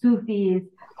also Sufis,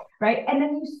 right? And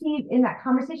then you see in that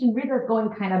conversation, Rida's going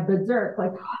kind of berserk,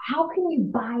 like, how can you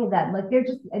buy that? Like they're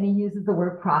just, and he uses the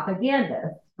word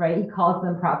propagandists, right? He calls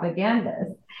them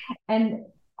propagandists. And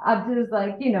Abdu's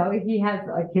like, he has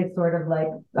like his sort of like,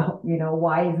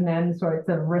 wise men sorts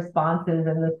of responses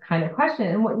and this kind of question.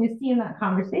 And what you see in that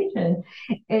conversation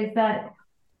is that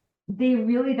they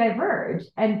really diverge,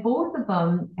 and both of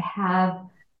them have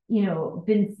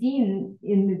been seen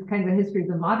in these kinds of histories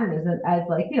of modernism as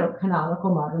like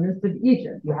canonical modernists of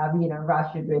Egypt. You have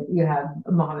Rashid, you have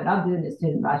Muhammad Abdu and his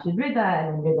student Rashid Rida,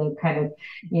 and then Rida kind of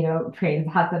trains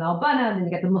Hassan al-Banna, and then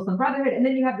you get the Muslim Brotherhood, and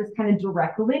then you have this kind of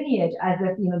direct lineage as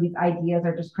if these ideas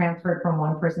are just transferred from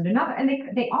one person to another, and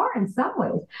they are in some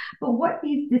ways. But what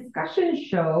these discussions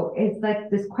show is like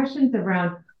this questions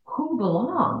around who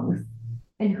belongs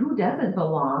and who doesn't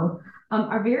belong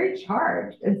are very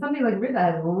charged. And somebody like Rida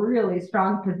has really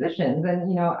strong positions.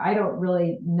 And, I don't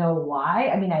really know why.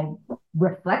 I mean, I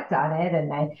reflect on it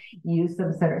and I use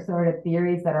some sort of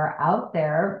theories that are out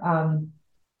there,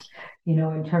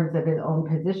 in terms of his own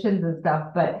positions and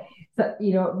stuff. But,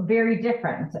 very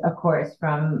different, of course,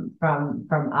 from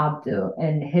Abdu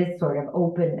and his sort of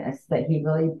openness that he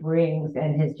really brings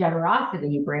and his generosity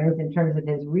he brings in terms of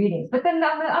his readings. But then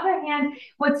on the other hand,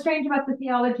 what's strange about the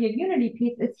theology of unity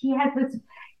piece is he has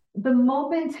the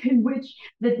moment in which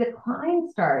the decline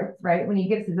starts, right? When he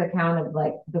gives his account of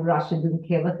like the Rashidun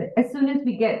Caliphate, as soon as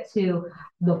we get to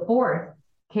the fourth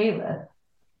caliph,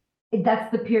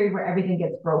 that's the period where everything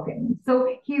gets broken.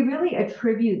 So he really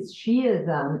attributes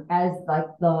Shiism as like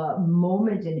the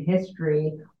moment in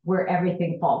history where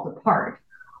everything falls apart.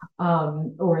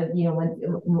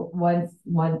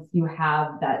 Once you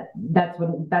have that, that's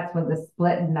when the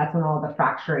split and that's when all the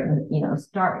fracturing,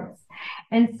 starts.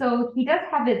 And so he does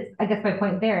have I guess my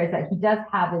point there is that he does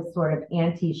have his sort of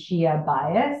anti-Shia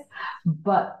bias,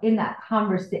 but in that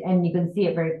conversation, and you can see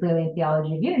it very clearly in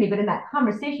Theology of Unity, but in that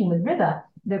conversation with Rida,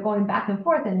 they're going back and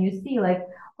forth, and you see like,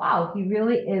 wow, he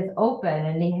really is open,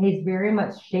 and he's very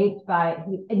much shaped by,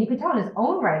 and you can tell in his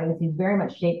own writings, he's very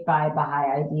much shaped by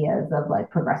Baha'i ideas of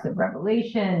like progressive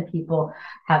revelation. People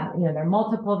have, there are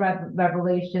multiple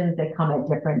revelations, they come at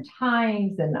different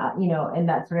times, and and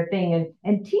that sort of thing.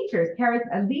 And teachers,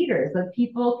 and leaders, that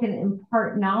people can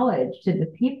impart knowledge to the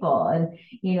people, and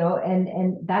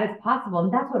and that is possible,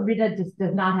 and that's what Rida just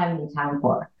does not have any time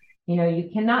for. You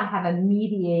cannot have a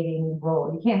mediating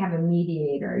role. You can't have a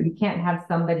mediator. You can't have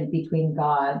somebody between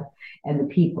God and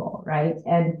the people, right?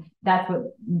 And that's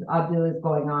what Abdul is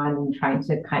going on and trying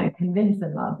to kind of convince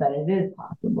him of, that it is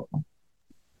possible.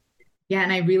 Yeah,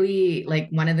 and I really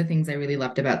one of the things I really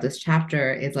loved about this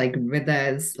chapter is like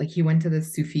Rida's, like he went to the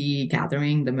Sufi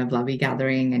gathering, the Mevlavi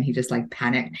gathering, and he just like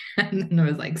panicked and then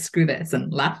was like, screw this,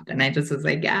 and left. And I just was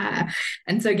like, yeah.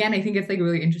 And so again, I think it's like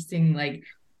really interesting, like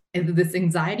this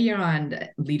anxiety around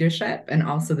leadership and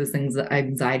also this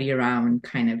anxiety around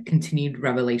kind of continued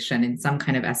revelation in some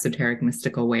kind of esoteric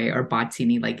mystical way or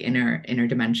batini, like inner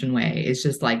dimension way, is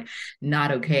just like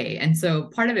not okay. And so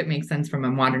part of it makes sense from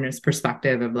a modernist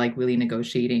perspective of like really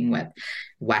negotiating with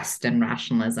West and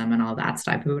rationalism and all that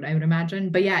stuff, I would imagine.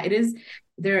 But yeah, it is,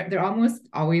 they're almost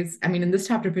always, I mean, in this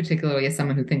chapter particularly, as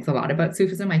someone who thinks a lot about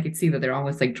Sufism, I could see that they're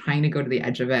almost like trying to go to the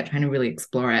edge of it, trying to really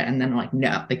explore it, and then like,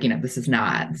 no, like, this is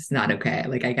not okay,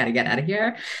 like I got to get out of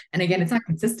here. And again, it's not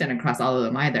consistent across all of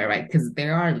them either, right? Because they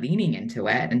are leaning into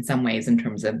it in some ways in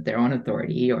terms of their own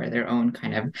authority or their own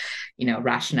kind of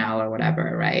rationale or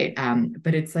whatever, right?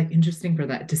 But it's like interesting for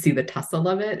that to see the tussle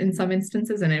of it in some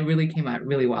instances, and it really came out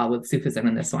really well with Sufism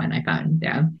in this one, I found.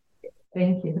 Yeah.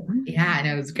 Thank you. Yeah, I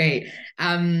know, it was great.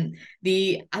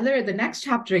 The next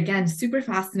chapter, again, super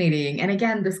fascinating. And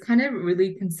again, this kind of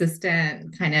really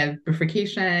consistent kind of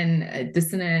bifurcation,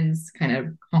 dissonance, kind of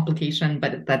complication,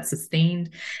 but that's sustained,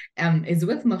 is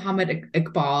with Muhammad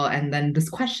Iqbal. And then this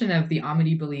question of the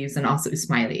Ahmadi beliefs and also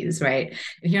Ismailis, right?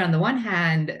 And here on the one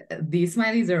hand, the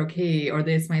Ismailis are okay, or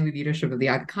the Ismaili leadership of the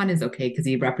Aga Khan is okay because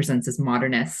he represents this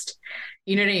modernist,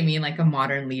 you know what I mean? Like a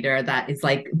modern leader that is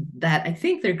like, that I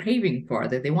think they're craving for,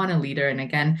 that they want a leader. And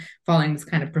again, following this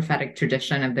kind of prophetic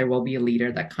tradition of there will be a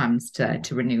leader that comes to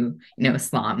renew,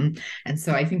 Islam. And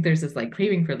so I think there's this like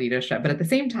craving for leadership, but at the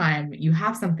same time, you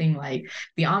have something like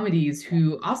the Ahmadis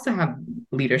who also have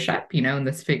leadership, in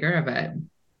this figure of a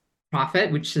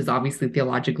prophet, which is obviously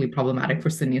theologically problematic for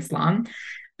Sunni Islam.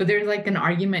 But there's like an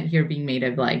argument here being made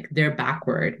of like they're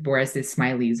backward, whereas the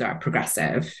Smileys are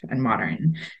progressive and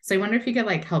modern. So I wonder if you could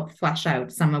like help flesh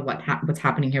out some of what's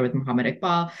happening here with Muhammad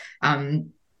Iqbal.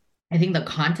 I think the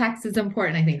context is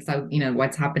important. I think so,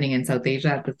 what's happening in South Asia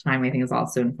at this time, I think is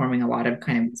also informing a lot of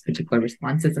kind of these particular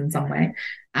responses in some way.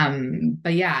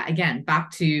 But yeah, again,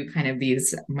 back to kind of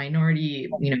these minority,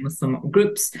 Muslim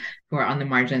groups who are on the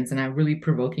margins and are really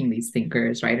provoking these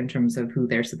thinkers, right, in terms of who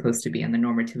they're supposed to be and the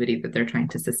normativity that they're trying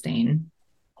to sustain.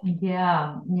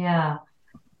 Yeah, yeah.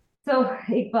 So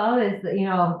Iqbal is,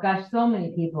 gosh, so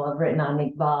many people have written on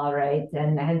Iqbal, right?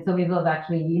 And so people have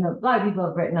actually, a lot of people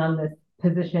have written on this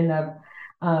position of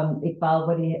Iqbal,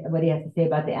 what he has to say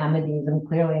about the Ahmadis. I'm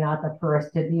clearly not the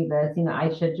first to do this.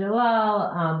 Aisha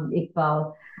Jalal,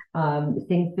 Iqbal,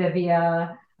 Singh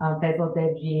Sivia, Faisal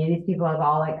Devji, these people have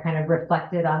all like kind of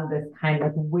reflected on this kind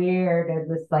of where does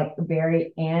this like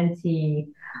very anti-Ahmadi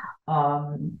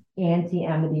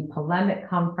polemic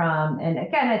come from? And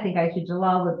again, I think Aisha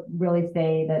Jalal would really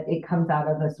say that it comes out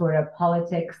of a sort of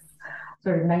politics,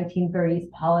 sort of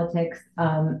 1930s politics,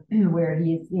 where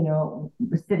he's,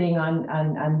 sitting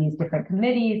on these different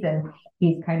committees and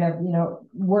he's kind of,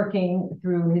 working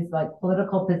through his like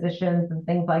political positions and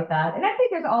things like that. And I think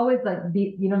there's always like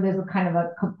there's a kind of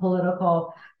a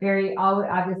political,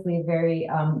 obviously very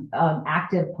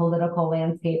active political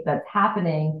landscape that's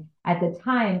happening at the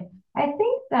time. I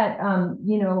think that,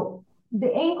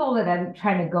 the angle that I'm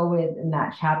trying to go with in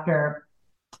that chapter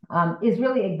is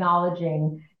really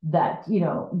acknowledging that,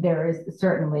 there is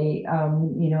certainly,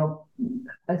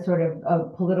 a sort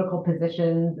of political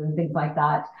positions and things like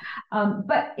that.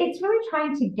 But it's really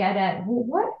trying to get at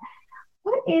what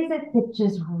is it that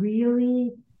just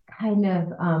really kind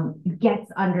of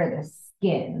gets under the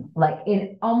skin, like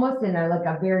almost in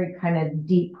a very kind of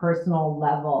deep personal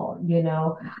level,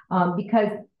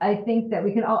 because I think that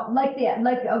we can all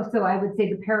so I would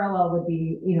say the parallel would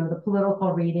be, the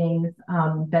political readings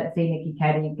that say Nikki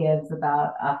Keddie gives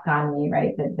about Afghani,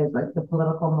 right? That there's like the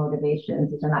political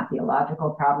motivations, these are not theological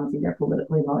problems, these are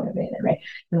politically motivated, right?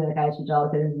 So the guy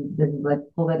Shajal says this is like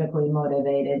politically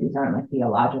motivated, these aren't like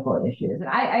theological issues. And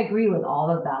I agree with all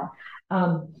of that.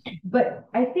 But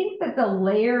I think that the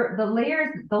layer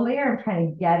I'm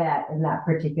trying to get at in that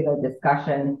particular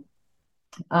discussion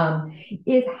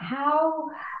is how,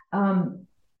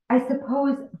 I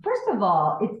suppose, first of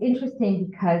all, it's interesting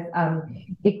because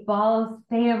Iqbal's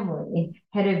family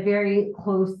had a very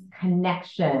close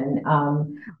connection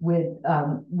with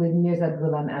Mirza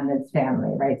Ghulam Ahmad's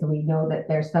family, right? So we know that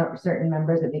there's certain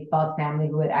members of Iqbal's family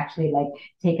who had actually like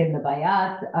taken the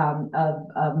bayat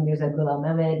of Mirza Ghulam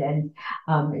Ahmad, and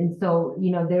so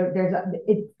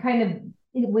it's kind of.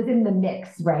 It was in the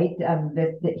mix, right?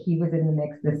 That he was in the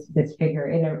mix, this figure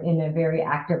in a very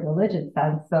active religious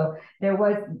sense. So there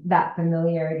was that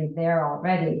familiarity there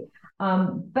already.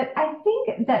 But I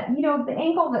think that, the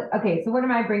angle that, okay, so what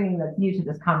am I bringing that's new to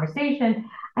this conversation?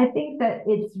 I think that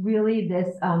it's really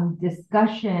this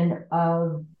discussion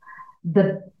of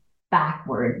the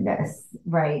backwardness,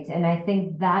 right? And I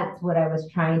think that's what I was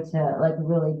trying to like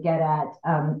really get at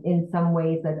in some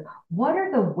ways. Like, what are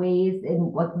the ways in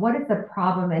what is the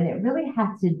problem? And it really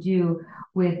has to do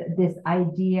with this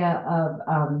idea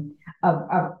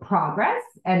of progress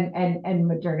and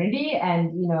modernity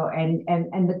and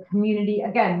and the community.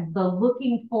 Again, the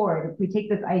looking forward. If we take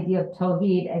this idea of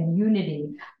Tawheed and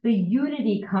unity, the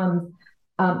unity comes.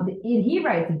 He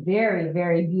writes very,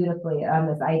 very beautifully on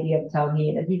this idea of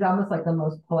Tawheed. He's almost like the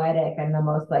most poetic and the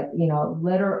most like,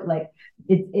 literal, like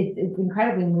it's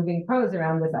incredibly moving prose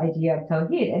around this idea of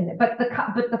Tawheed. But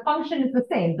the function is the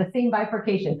same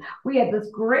bifurcation. We had this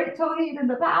great Tawheed in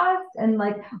the past, and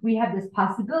like we have this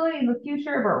possibility in the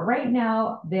future, but right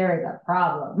now there is a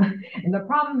problem. And the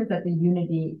problem is that the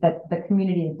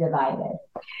community is divided.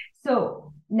 So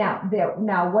now,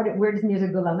 where does Mirza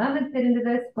Ghulam Ahmad fit into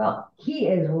this? Well, he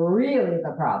is really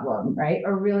the problem, right?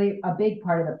 Or really a big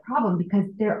part of the problem, because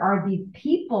there are these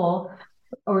people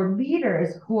or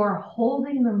leaders who are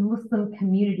holding the Muslim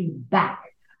community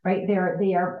back, right? They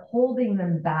are holding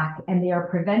them back and they are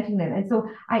preventing them. And so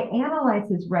I analyze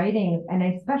his writings, and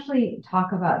I especially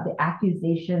talk about the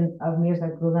accusations of Mirza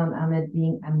Ghulam Ahmad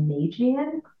being a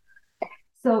Magian.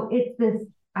 So it's this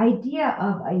idea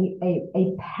of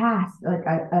a past, like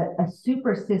a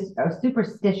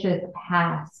superstitious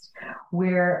past,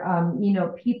 where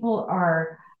people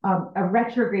are a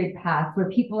retrograde past, where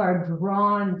people are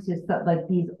drawn to like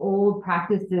these old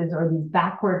practices or these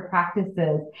backward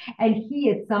practices, and he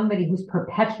is somebody who's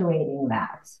perpetuating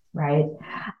that. right?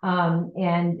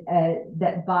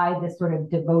 That by this sort of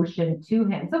devotion to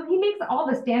him. So he makes all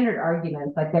the standard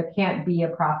arguments, like there can't be a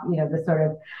the sort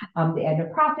of the end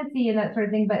of prophecy and that sort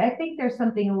of thing. But I think there's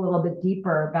something a little bit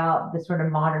deeper about the sort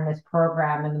of modernist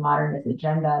program and the modernist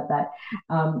agenda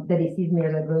that he sees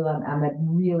Mirza Ghulam Ahmad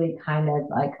really kind of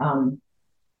like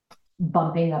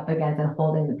bumping up against and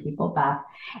holding the people back.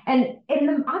 And in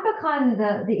the Aga Khan,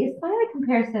 the Ismaili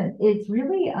comparison is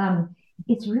really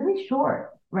it's really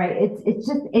short, right?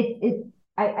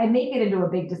 I make it into a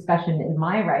big discussion in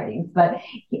my writings, but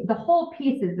the whole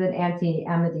piece is an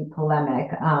anti-Ahmadi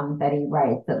polemic that he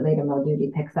writes that later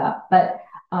Maududi picks up. But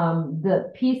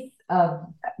the piece of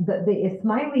the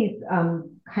Ismaili's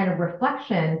kind of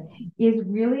reflection is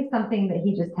really something that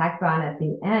he just tacked on at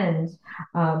the end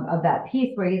of that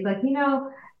piece, where he's like,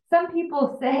 some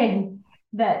people say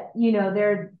that,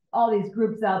 there are all these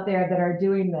groups out there that are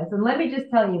doing this. And let me just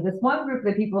tell you, this one group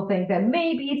that people think that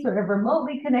may be sort of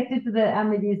remotely connected to the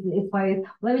Ahmadis, the Ismailis,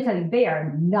 let me tell you, they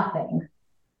are nothing.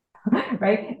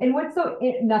 Right? And what's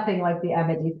nothing like the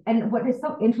Ahmadis. And what is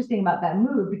so interesting about that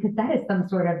move, because that is some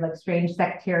sort of like strange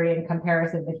sectarian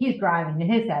comparison that he's driving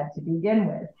in his head to begin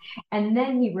with. And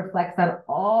then he reflects on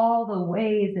all the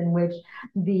ways in which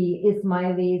the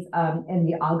Ismailis and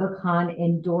the Aga Khan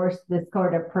endorsed this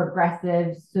sort of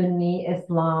progressive Sunni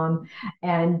Islam,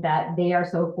 and that they are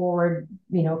so forward,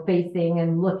 facing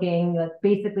and looking, like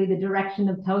basically the direction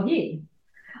of Tawheed.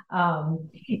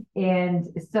 And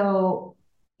so,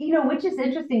 which is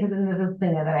interesting, because then there's this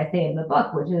thing that I say in the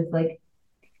book, which is like,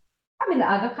 the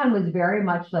Aga Khan was very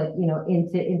much like,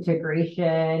 into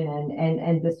integration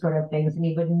and this sort of things. And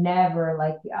he would never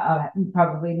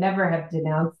probably never have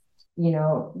denounced,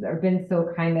 or been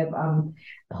so kind of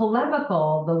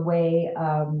polemical the way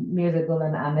Mirza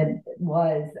Ghulam Ahmad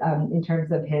was in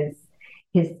terms of his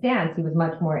stance. He was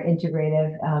much more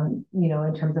integrative,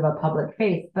 in terms of a public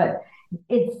face. But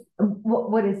it's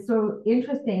what is so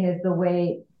interesting is the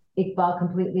way Iqbal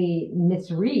completely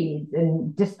misreads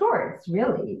and distorts,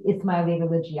 really, Ismaili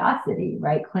religiosity,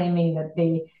 right? Claiming that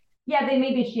they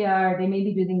may be Shia, or they may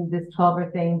be doing this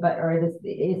 12er thing, or this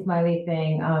Ismaili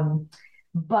thing,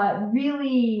 but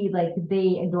really, like,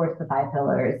 they endorse the 5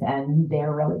 pillars, and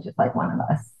they're really just like one of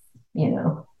us,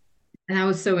 And that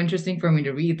was so interesting for me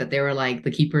to read, that they were like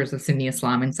the keepers of Sunni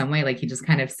Islam in some way. Like, he just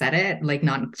kind of said it like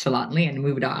nonchalantly and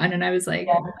moved on. And I was like,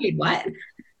 wait, what?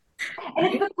 And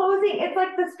it's the closing, it's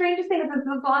like the strangest thing, it's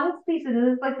the longest piece, and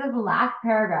it's like this last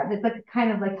paragraph. It's like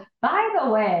kind of like, by the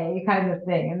way, kind of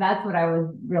thing. And that's what I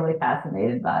was really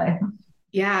fascinated by.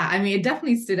 Yeah, it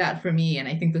definitely stood out for me. And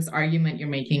I think this argument you're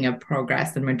making of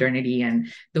progress and modernity and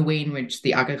the way in which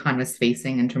the Aga Khan was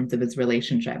facing in terms of his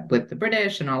relationship with the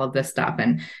British and all of this stuff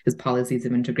and his policies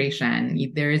of integration,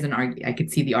 there is I could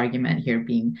see the argument here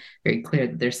being very clear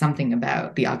that there's something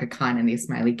about the Aga Khan and the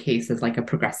Ismaili case as like a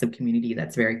progressive community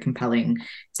that's very compelling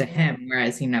to him.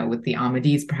 Whereas, with the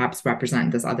Ahmadis perhaps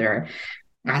represent this other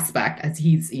aspect, as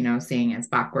he's saying, as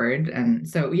backward. And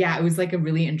so it was like a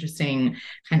really interesting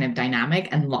kind of dynamic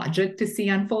and logic to see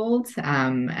unfold,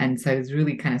 and so it was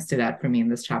really kind of stood out for me in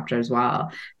this chapter as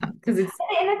well, because it's,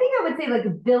 and I think I would say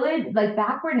like village, like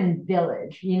backward and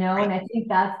village, right. And I think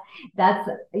that's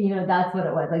what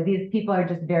it was. Like, these people are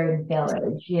just very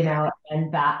village,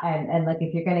 and like,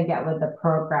 if you're going to get with the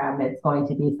program, it's going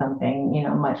to be something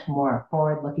much more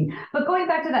forward looking. But going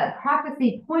back to that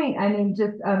prophecy point,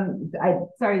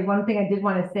 sorry, one thing I did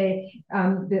want to say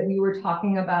that we were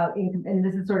talking about, and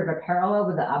this is sort of a parallel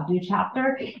with the Abdu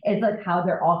chapter, is like how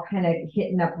they're all kind of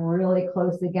hitting up really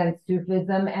close against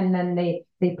Sufism, and then they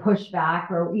push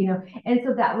back, or and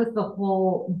so that was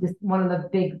one of the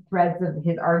big threads of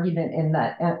his argument in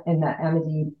that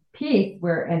Ahmadi piece,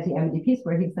 anti-Ahmadi piece,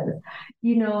 where he says,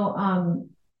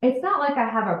 it's not like I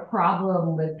have a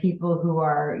problem with people who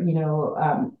are,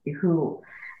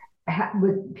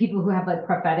 with people who have like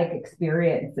prophetic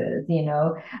experiences,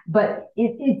 but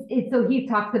so he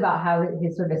talks about how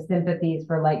his sort of sympathies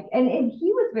for like, and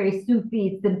he was very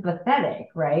Sufi sympathetic,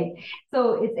 right?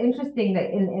 So it's interesting that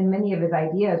in many of his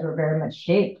ideas were very much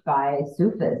shaped by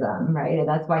Sufism, right? And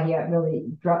that's why he really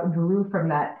drew from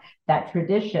that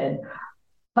tradition.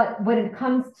 But when it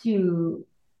comes to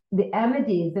the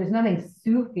Ahmadis, there's nothing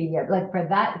Sufi, like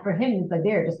for him, it's like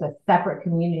they're just a separate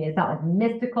community. It's not like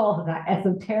mystical, it's not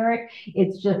esoteric.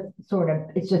 It's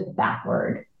just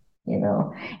backward,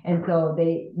 And so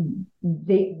the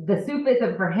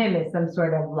Sufism for him is some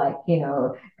sort of like,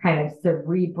 kind of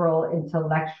cerebral,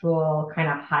 intellectual, kind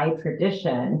of high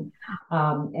tradition,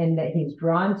 and that he's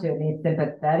drawn to, and he's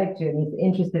sympathetic to, and he's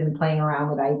interested in playing around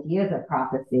with ideas of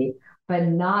prophecy, but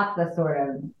not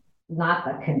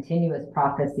the continuous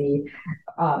prophecy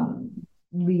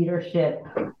leadership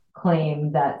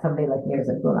claim that somebody like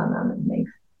Mirza Ghulam Ahmad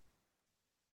makes.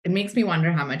 It makes me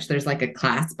wonder how much there's like a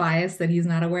class bias that he's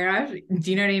not aware of.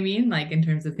 Do you know what I mean? Like in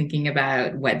terms of thinking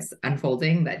about what's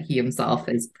unfolding, that he himself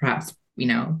is perhaps,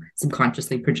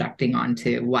 subconsciously projecting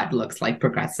onto what looks like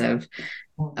progressive,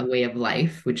 a way of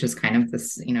life, which is kind of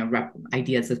this,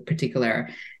 ideas of particular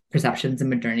perceptions and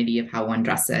modernity of how one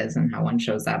dresses and how one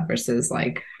shows up versus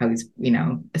like how he's,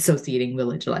 associating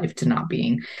village life to not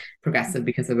being progressive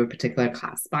because of a particular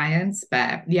class bias.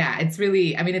 But yeah, it's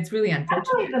really unfortunate.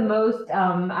 Definitely the most,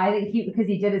 I think because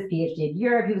he did his PhD in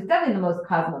Europe, he was definitely the most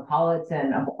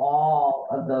cosmopolitan of all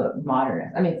of the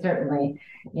modernists. I mean, certainly,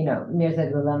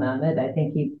 Mirza Ghulam Ahmad, I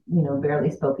think he,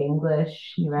 barely spoke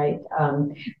English, right?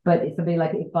 But somebody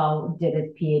like Iqbal did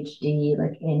his PhD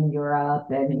like in Europe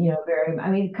and,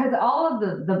 because all of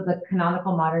the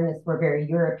canonical modernists were very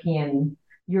Europe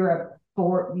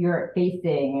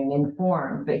facing and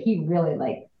informed, but he really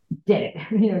did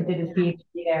it, did his PhD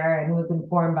there and was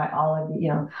informed by all of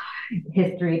the,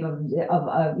 history of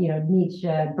Nietzsche,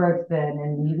 Bergson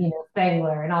and,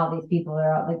 Spengler and all these people that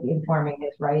are informing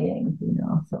his writings,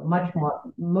 so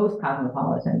most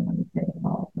cosmopolitan, I would say, of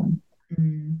all of them.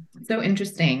 So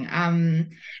interesting.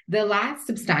 The last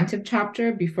substantive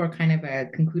chapter before kind of a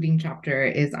concluding chapter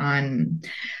is on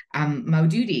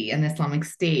Maududi and the Islamic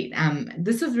State.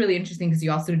 This was really interesting because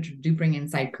you also do bring in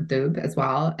Said Qutb as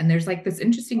well. And there's like this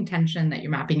interesting tension that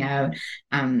you're mapping out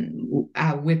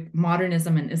with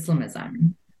modernism and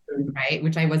Islamism. Right,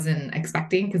 which I wasn't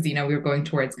expecting because we were going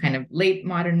towards kind of late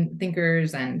modern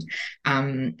thinkers and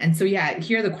so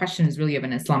here the question is really of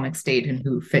an Islamic State and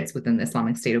who fits within the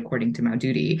Islamic State according to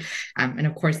Maududi, and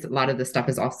of course a lot of this stuff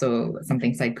is also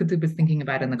something Said Qutb was thinking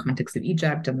about in the context of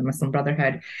Egypt and the Muslim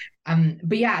Brotherhood,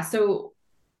 so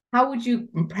how would you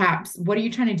what are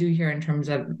you trying to do here in terms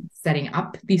of setting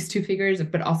up these two figures,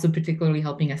 but also particularly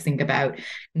helping us think about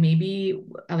maybe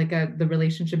the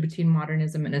relationship between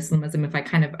modernism and Islamism, if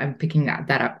I'm picking that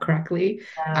up correctly?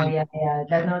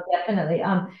 Definitely.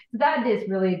 That is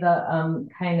really the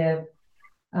kind of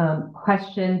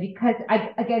question, because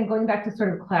again, going back to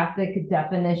sort of classic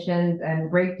definitions and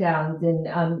breakdowns,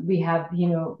 and we have,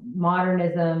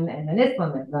 modernism and then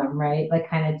Islamism, right? Like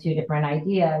kind of two different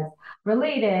ideas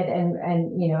related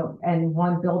and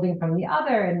one building from the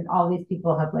other. And all these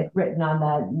people have written on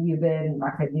that, Yubin,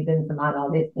 Saman,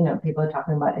 all these, people are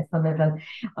talking about Islamism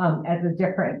as a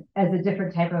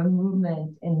different type of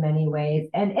movement in many ways.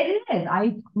 And it is,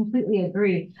 I completely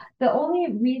agree. The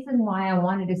only reason why I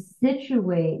wanted to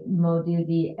situate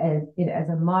Maududi as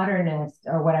a modernist,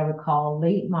 or what I would call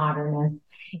late modernist,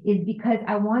 is because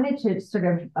I wanted to sort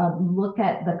of look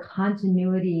at the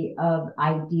continuity of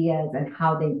ideas and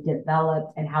how they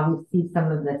developed and how we see some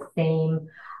of the same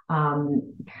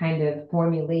kind of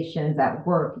formulations at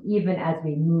work, even as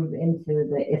we move into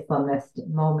the Islamist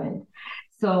moment.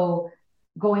 So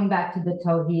going back to the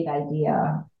Tawhid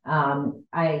idea,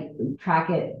 I track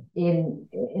it in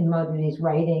Maududi's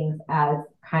writings as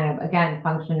kind of, again,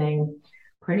 functioning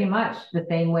pretty much the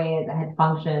same way as it had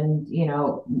functioned,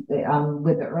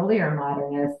 with the earlier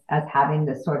modernists, as having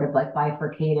this sort of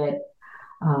bifurcated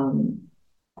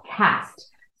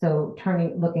cast. So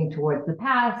looking towards the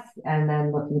past and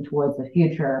then looking towards the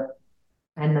future,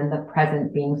 and then the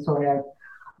present being sort of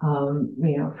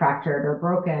fractured or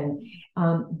broken.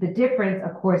 The difference,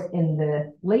 of course, in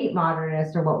the late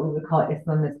modernist, or what we would call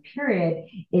Islamist period,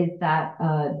 is that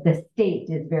the state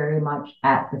is very much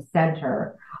at the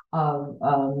center of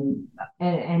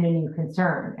and a new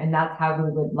concern, and that's how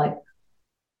we would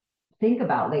think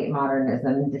about late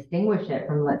modernism and distinguish it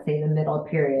from, let's say, the middle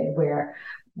period, where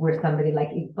somebody like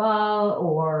Iqbal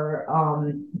or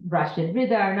Rashid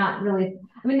Rida are not really.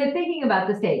 I mean, they're thinking about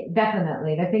the state,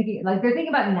 definitely. They're thinking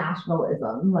about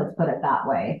nationalism, let's put it that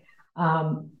way.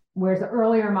 Whereas the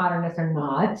earlier modernists are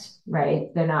not, right?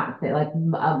 They're not like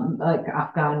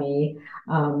Afghani,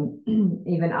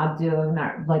 even Abdul,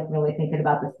 not really thinking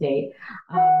about the state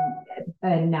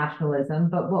and nationalism.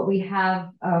 But what we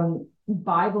have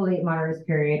by the late modernist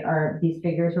period are these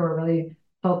figures who are really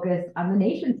focused on the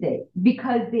nation state,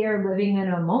 because they are living in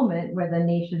a moment where the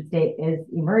nation state is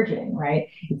emerging, right?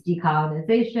 It's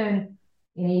decolonization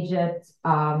in Egypt.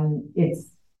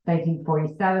 It's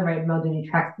 1947, right? Maududi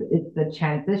tracks it's the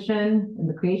transition and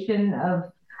the creation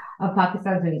of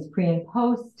Pakistan, so it's pre and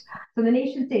post. So the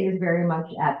nation state is very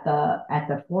much at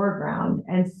the foreground,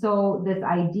 and so this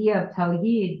idea of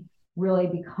Tawhid really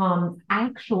becomes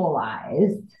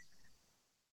actualized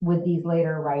with these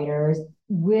later writers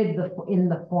in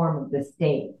the form of the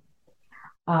state.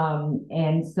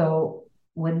 And so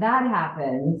when that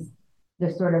happens,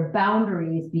 the sort of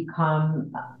boundaries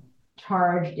become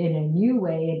charged in a new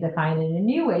way and defined in a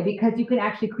new way, because you can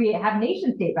actually have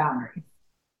nation state boundaries.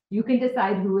 You can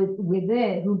decide who is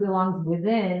within, who belongs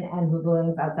within, and who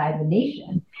belongs outside the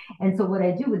nation. And so what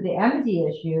I do with the amity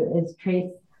issue is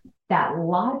trace that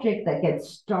logic that gets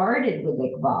started with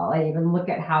Iqbal. I even look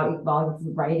at how Iqbal's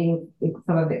writing,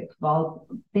 some of Iqbal's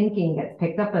thinking gets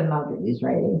picked up in Maududi's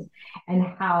writings, and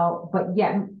how, but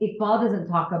yet Iqbal doesn't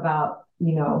talk about,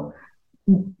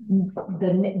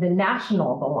 the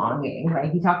national belonging,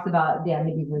 right? He talks about the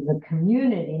Ahmadis as a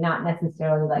community, not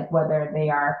necessarily like whether they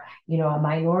are, a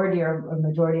minority or a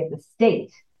majority of the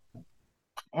state.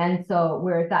 And so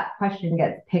whereas that question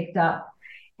gets picked up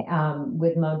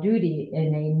with Maududi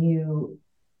in a new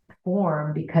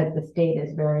form, because the state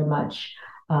is very much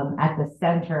at the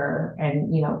center and,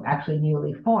 actually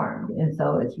newly formed. And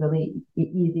so it's really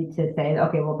easy to say,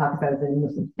 okay, we'll talk about it as a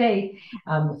Muslim state,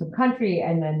 Muslim country.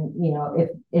 And then,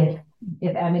 if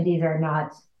Ahmadis are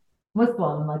not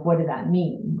Muslim, like, what does that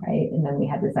mean, right? And then we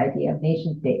had this idea of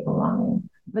nation state belonging.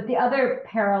 But the other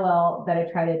parallel that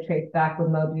I try to trace back with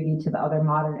Maududi to the other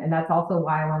modern, and that's also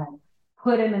why I want to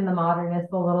put him in the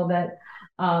modernist a little bit,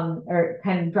 or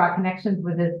kind of draw connections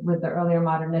with the earlier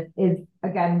modernists, is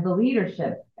again the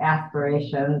leadership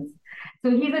aspirations.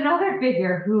 So he's another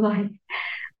figure who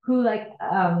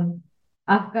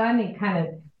Afghani kind of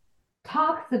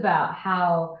talks about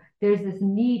how there's this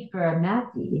need for a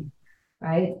Mahdi,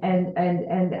 right? And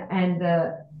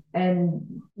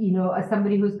as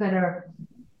somebody who's going to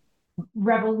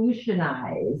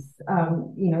revolutionize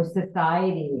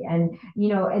society, and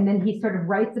then he sort of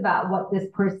writes about what this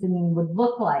person would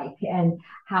look like, and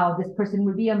how this person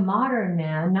would be a modern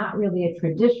man, not really a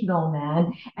traditional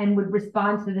man, and would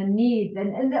respond to the needs,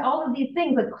 and all of these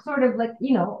things, like sort of like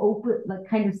open, like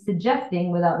kind of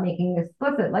suggesting without making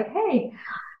explicit, like, hey,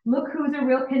 look who's a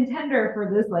real contender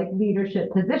for this like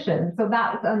leadership position. So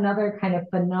that's another kind of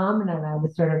phenomenon I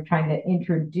was sort of trying to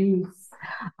introduce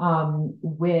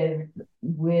with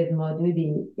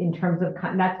Maududi, in terms of,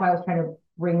 that's why I was trying to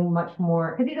bring much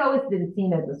more, because he's always been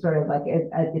seen as a sort of like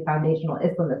as the foundational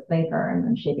Islamist thinker, and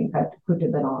then shaping Qutb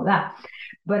and all of that.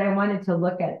 But I wanted to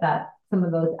look at that, some of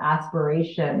those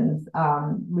aspirations,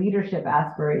 leadership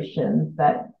aspirations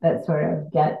that sort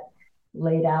of get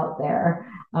laid out there.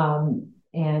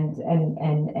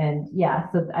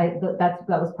 So that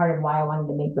was part of why I wanted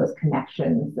to make those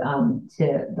connections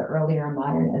to the earlier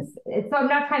modernists. So I'm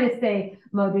not trying to say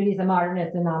Maududi's a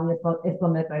modernist and not an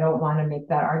Islamist. I don't want to make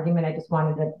that argument. I just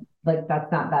wanted to, like,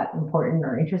 that's not that important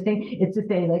or interesting. It's to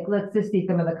say, like, let's just see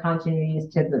some of the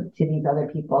continuities to these other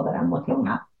people that I'm looking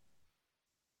at.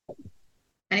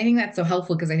 And I think that's so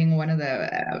helpful, because I think one of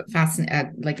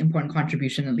the important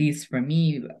contribution, at least for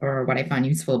me, or what I found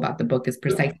useful about the book, is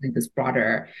precisely this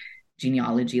broader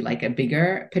genealogy, like a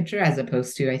bigger picture, as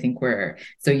opposed to, I think we're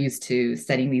so used to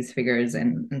studying these figures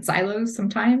in silos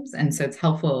sometimes. And so it's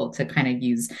helpful to kind of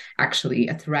use actually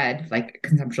a thread, like a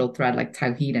conceptual thread like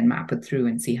Tawhid, and map it through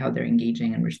and see how they're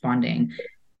engaging and responding.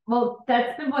 Well,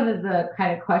 that's been one of the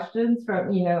kind of questions from,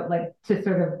 like, to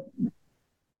sort of,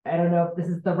 I don't know if this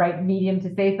is the right medium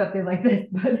to say something like this,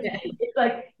 but it's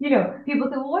like, people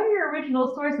say, well, what are your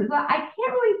original sources? Well, I can't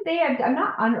really say I'm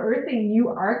not unearthing new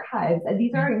archives.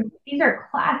 These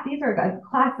are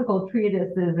classical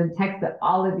treatises and texts that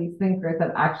all of these thinkers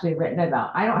have actually written about.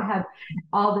 I don't have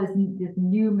all this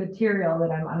new material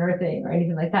that I'm unearthing or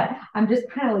anything like that. I'm just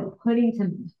kind of like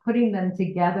putting them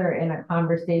together in a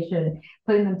conversation,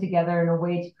 putting them together in a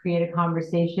way to create a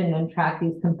conversation and track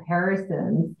these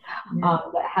comparisons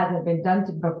that hasn't been done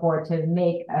before, to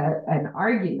make an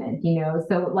argument,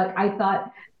 So like, I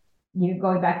thought,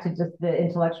 going back to just the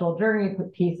intellectual journey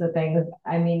piece of things,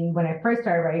 I mean, when I first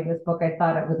started writing this book, I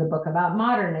thought it was a book about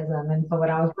modernism. And so when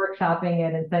I was workshopping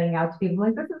it and sending out to people,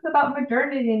 like, this is about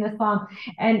modernity in Islam.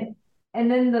 And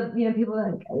then the people,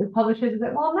 like publishers,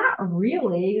 said, well, not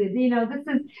really. This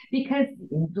is because,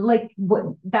 like,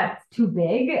 that's too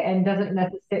big and doesn't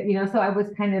necessarily, So I was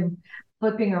kind of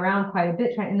flipping around quite a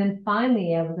bit, and then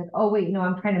finally I was like, oh wait, no,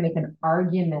 I'm trying to make an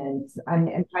argument. I'm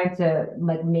trying to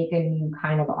like make a new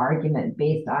kind of argument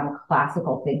based on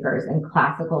classical thinkers and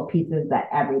classical pieces that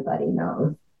everybody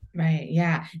knows. Right.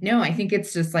 Yeah. No, I think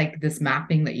it's just like this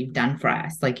mapping that you've done for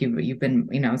us. Like you've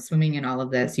been, swimming in all of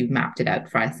this, you've mapped it out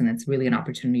for us. And it's really an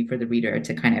opportunity for the reader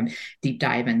to kind of deep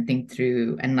dive and think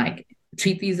through and like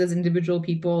treat these as individual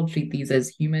people, treat these as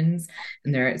humans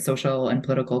in their social and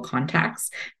political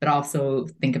context, but also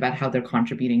think about how they're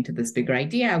contributing to this bigger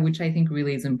idea, which I think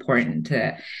really is important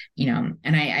to,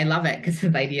 and I love it because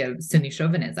of the idea of Sunni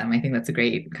chauvinism. I think that's a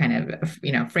great kind of,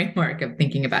 framework of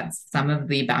thinking about some of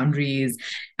the boundaries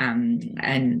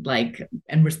and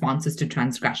responses to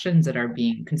transgressions that are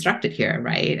being constructed here,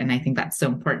 right? And I think that's so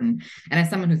important. And as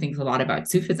someone who thinks a lot about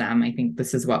Sufism, I think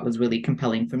this is what was really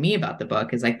compelling for me about the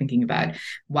book, is like thinking about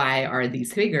why are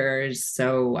these figures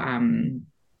so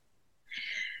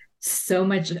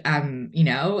much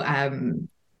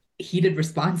heated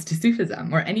response to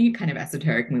Sufism or any kind of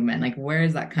esoteric movement, like where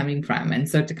is that coming from? And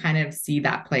so to kind of see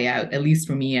that play out, at least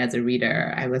for me as a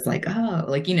reader, I was like, oh,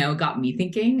 got me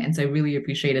thinking. And so I really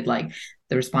appreciated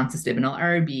the responses to Ibn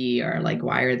al-Arabi, or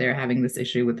why are they having this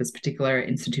issue with this particular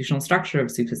institutional structure of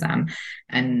Sufism?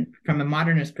 And from a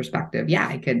modernist perspective, yeah,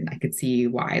 I could see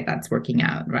why that's working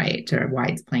out, right? Or why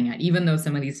it's playing out, even though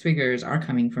some of these figures are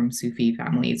coming from Sufi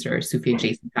families or Sufi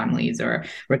adjacent families, or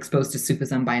were exposed to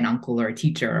Sufism by an uncle or a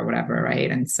teacher or whatever, right?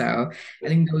 And so I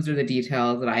think those are the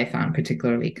details that I found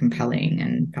particularly compelling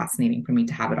and fascinating for me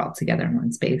to have it all together in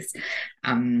one space.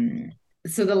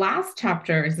 So the last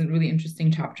chapter is a really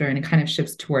interesting chapter, and it kind of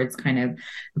shifts towards kind of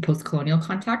the post-colonial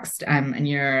context. And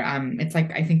you're, it's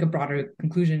I think a broader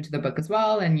conclusion to the book as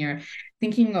well. And you're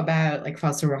thinking about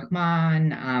Fazlur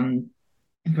Rahman,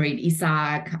 Farid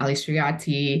Isaac, Ali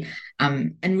Shariati,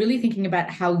 and really thinking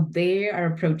about how they are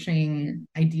approaching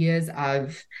ideas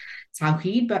of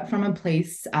Tawheed, but from a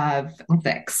place of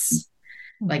ethics.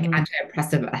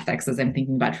 Anti-oppressive ethics, as I'm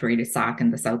thinking about Farid Isaac in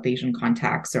the South Asian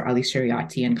context, or Ali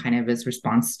Shariati and kind of his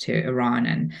response to Iran,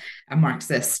 and a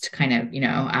Marxist kind of,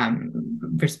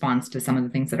 response to some of the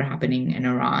things that are happening in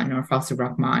Iran, or Fazlur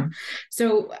Rahman.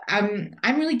 So I'm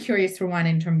really curious, for one,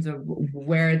 in terms of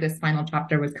where this final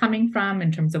chapter was coming from,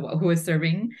 in terms of who was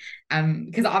serving,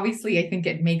 because obviously I think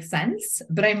it makes sense,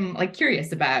 but I'm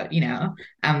curious about,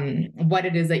 what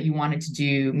it is that you wanted to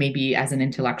do, maybe as an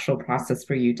intellectual process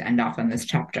for you to end off on this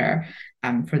chapter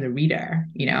for the reader,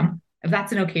 if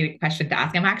that's an okay question to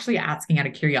ask. I'm actually asking out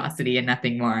of curiosity and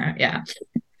nothing more. Yeah.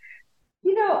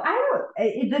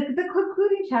 The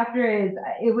concluding chapter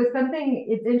it was something,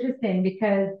 it's interesting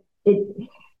because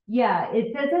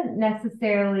it doesn't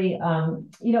necessarily,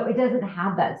 it doesn't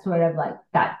have that sort of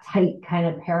that tight kind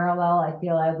of parallel. I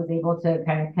feel I was able to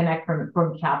kind of connect from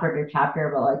chapter to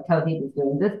chapter, but Tawheed is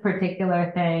doing this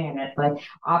particular thing, and it's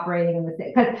operating in the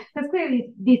same, because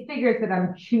clearly these figures that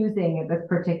I'm choosing at this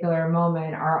particular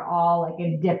moment are all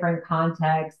in different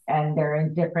contexts, and they're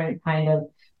in different kind of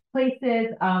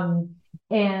places.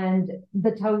 And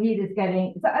the Tawheed is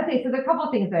getting, so there are a couple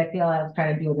of things that I feel I was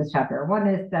trying to do in this chapter. One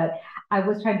is that I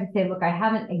was trying to say, look, I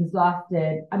haven't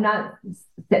exhausted,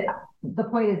 the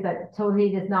point is that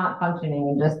Tawheed is not functioning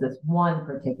in just this one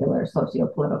particular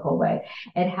socio-political way.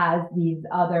 It has these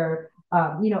other,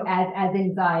 as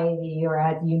anxiety or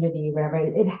as unity, whatever,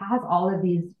 it has all of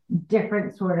these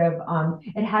different sort of,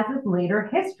 it has this later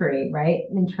history, right,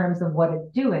 in terms of what it's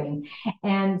doing.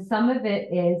 And some of it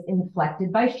is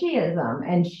inflected by Shi'ism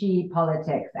and Shi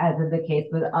politics, as is the case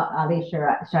with Ali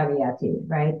Shariati,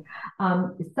 right?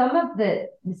 So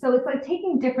it's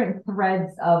taking different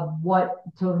threads of what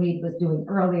Tawheed was doing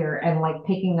earlier and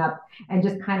picking up and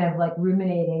just kind of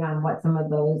ruminating on what some of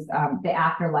those, the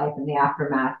afterlife and the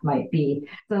aftermath might be.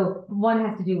 So one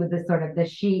has to do with this sort of the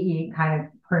Shi'i kind of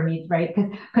permeates, right?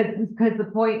 Because the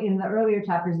point in the earlier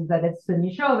chapters is that it's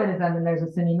Sunni chauvinism and there's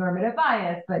a Sunni normative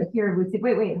bias, but here we say,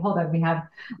 wait, hold on, we have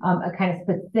a kind of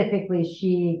specifically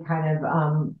Shi'i kind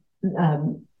of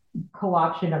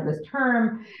co-option of this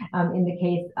term. In the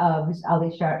case of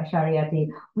Ali Shariati,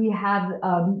 we have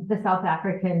the South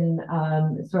African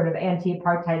sort of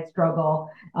anti-apartheid struggle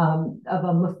of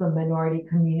a Muslim minority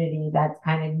community that's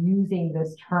kind of using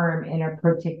this term in a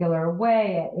particular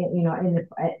way,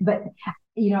 but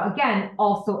again,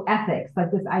 also ethics,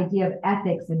 this idea of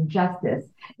ethics and justice.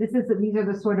 These are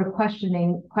the sort of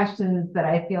questions that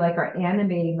I feel are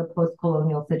animating the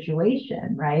post-colonial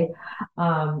situation, right?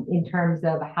 In terms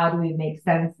of how do we make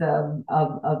sense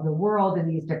of the world in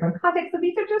these different contexts. So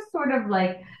these are just sort of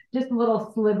just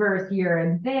little slivers here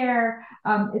and there.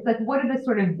 It's what are the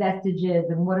sort of vestiges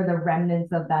and what are the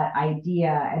remnants of that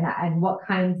idea, and what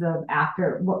kinds of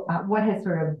what has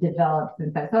sort of developed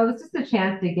since that. So it was just a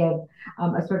chance to give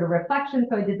a sort of reflection.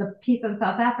 So I did the piece on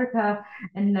South Africa,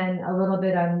 and then a little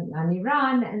bit on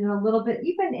Iran, and then a little bit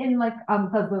even in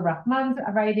Fazlur Rahman's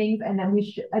writings. And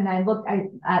then I looked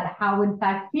at how in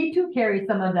fact he too carries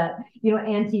some of that,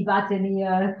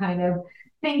 anti-Batiniya kind of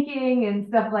thinking and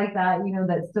stuff like that,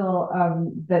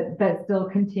 that still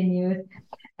continues.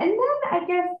 then I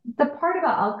guess the part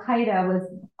about Al-Qaeda was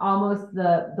almost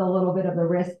the little bit of the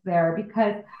risk there,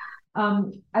 because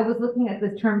I was looking at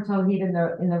this term Tawhid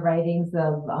in the writings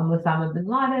of Osama bin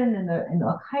Laden and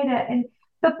Al-Qaeda, and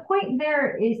the point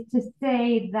there is to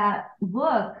say that,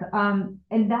 look,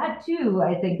 and that too,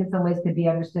 I think in some ways could be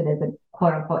understood as a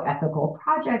quote unquote ethical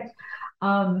project,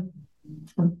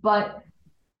 but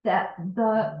that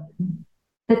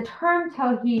the term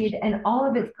Tawhid and all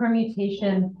of its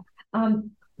permutations,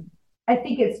 I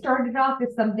think it started off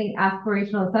as something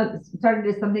aspirational, started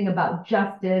as something about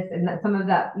justice, and that some of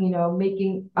that,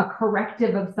 making a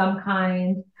corrective of some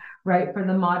kind, right? For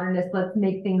the modernists, let's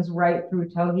make things right through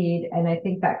Tawhid. And I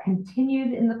think that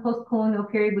continued in the post-colonial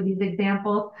period with these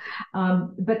examples.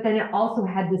 But then it also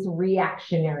had this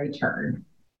reactionary turn,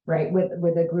 right?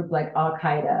 With a group like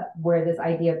Al-Qaeda, where this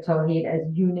idea of Tawhid as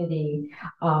unity,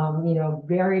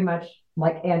 very much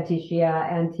like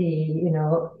anti-Shia,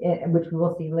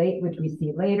 which we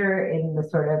see later in the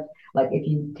sort of, like, if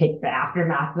you take the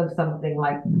aftermath of something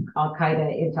like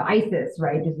Al-Qaeda into ISIS,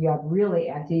 right? Just you have really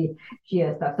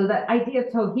anti-Shia stuff. So that idea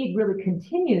of Tawhid really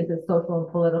continues as social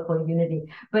and political unity,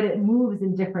 but it moves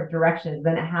in different directions,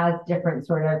 and it has different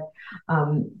sort of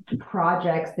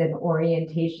projects and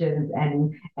orientations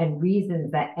and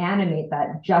reasons that animate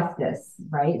that justice,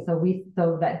 right?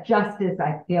 So that justice,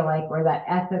 I feel like, or that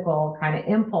ethical kind of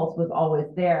impulse was always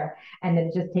there, and then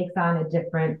it just takes on a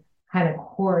different kind of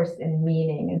course and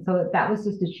meaning. And so that was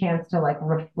just a chance to like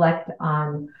reflect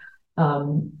on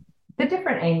the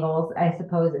different angles, I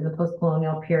suppose, in the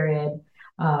post-colonial period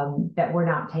that were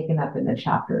not taken up in the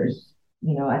chapters,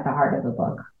 at the heart of the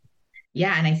book.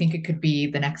 Yeah, and I think it could be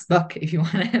the next book if you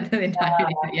want to have the entire,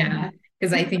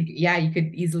 because I think, you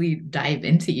could easily dive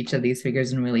into each of these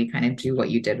figures and really kind of do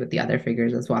what you did with the other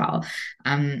figures as well.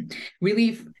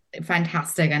 Really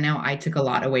fantastic. I know I took a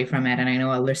lot away from it, and I know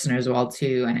our listeners will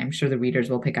too, and I'm sure the readers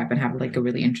will pick up and have like a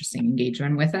really interesting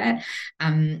engagement with it.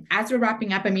 As we're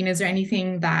wrapping up, is there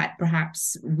anything that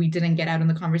perhaps we didn't get out in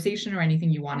the conversation, or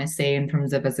anything you want to say in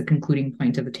terms of as a concluding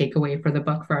point of a takeaway for the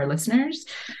book for our listeners?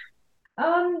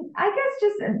 I guess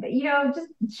just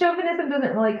chauvinism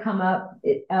doesn't really come up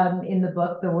in the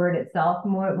book, the word itself,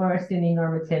 more Sunni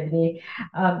normativity.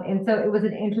 And so it was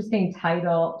an interesting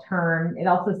title term. It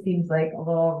also seems like a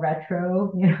little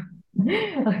retro,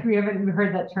 like we haven't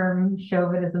heard that term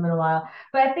chauvinism in a while.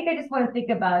 But I think I just want to think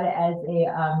about it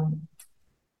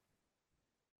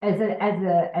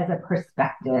as a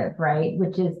perspective, right?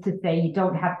 Which is to say, you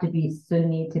don't have to be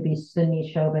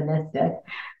Sunni chauvinistic,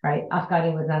 right?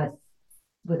 Afghani was not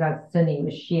Sunni, he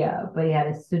was Shia, but he had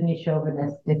a Sunni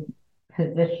chauvinistic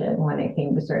position when it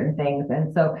came to certain things.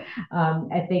 And so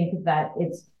I think that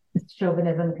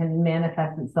chauvinism can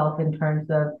manifest itself in terms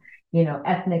of,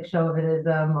 ethnic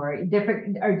chauvinism or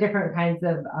different kinds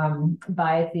of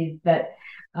biases that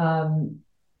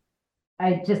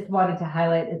I just wanted to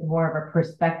highlight as more of a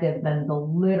perspective than the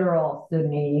literal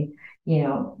Sunni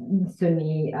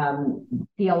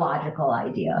theological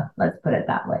idea. Let's put it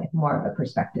that way, more of a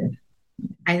perspective.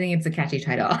 I think it's a catchy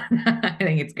title. I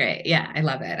think it's great. Yeah, I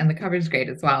love it. And the cover's great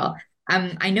as well.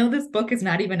 I know this book is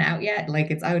not even out yet,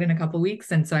 like it's out in a couple of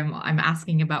weeks. And so I'm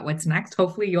asking about what's next.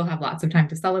 Hopefully you'll have lots of time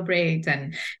to celebrate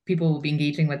and people will be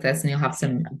engaging with this and you'll have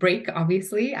some break,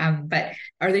 obviously. But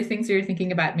are there things you're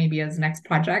thinking about maybe as next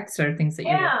projects or things that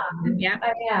you're working on? Yeah,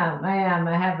 I am.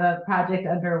 I have a project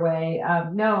underway.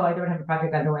 No, I don't have a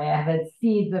project underway. I have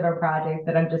seeds of a project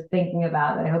that I'm just thinking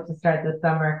about that I hope to start this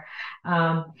summer.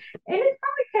 And it's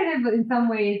probably kind of, in some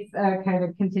ways, kind of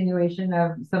a continuation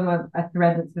of a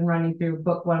thread that's been running through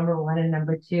book number 1 and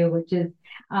number 2, which is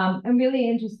I'm really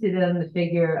interested in the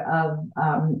figure of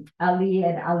Ali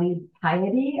and Ali's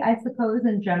piety, I suppose,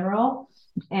 in general,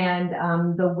 and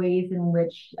the ways in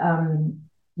which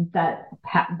that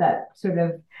sort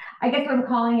of, I guess what I'm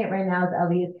calling it right now is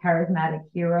Ali's charismatic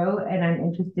hero, and I'm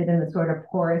interested in the sort of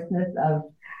porousness of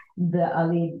the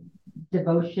Ali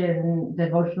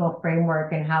devotional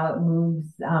framework and how it moves,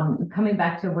 coming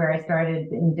back to where I started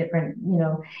in different,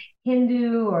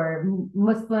 Hindu or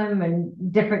Muslim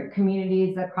and different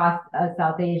communities across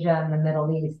South Asia and the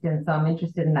Middle East. And so I'm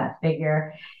interested in that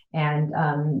figure and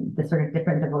the sort of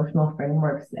different devotional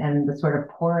frameworks and the sort of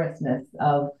porousness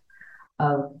of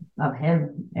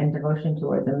him and devotion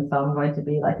towards him. So I'm going to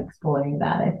be like exploring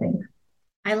that, I think.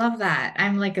 I love that.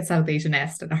 I'm like a South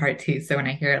Asianist at heart too. So when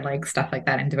I hear like stuff like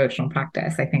that in devotional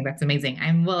practice, I think that's amazing.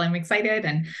 I'm excited.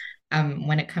 And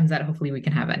when it comes out, hopefully we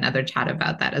can have another chat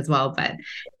about that as well. But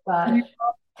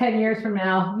 10 years from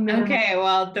now. Okay,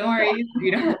 well, don't worry.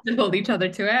 You don't have to hold each other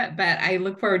to it, but I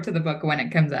look forward to the book when it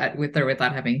comes out, with or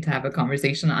without having to have a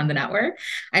conversation on the network.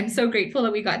 I'm so grateful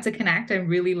that we got to connect. I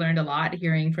really learned a lot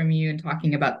hearing from you and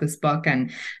talking about this book,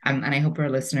 and I hope our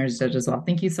listeners did as well.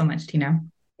 Thank you so much, Teena.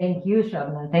 Thank you,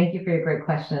 Shobana. Thank you for your great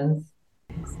questions.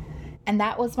 And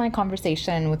that was my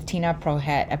conversation with Teena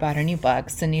Purohit about her new book,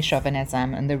 Sunni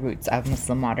Chauvinism and the Roots of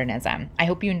Muslim Modernism. I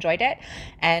hope you enjoyed it,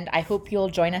 and I hope you'll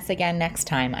join us again next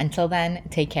time. Until then,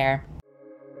 take care.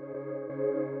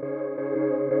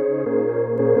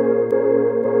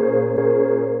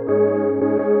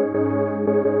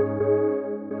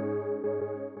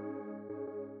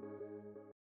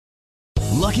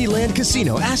 Lucky Land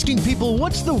Casino, asking people,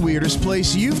 what's the weirdest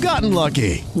place you've gotten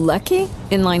lucky? Lucky?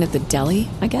 In line at the deli,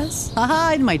 I guess?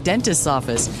 Aha, in my dentist's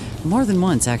office. More than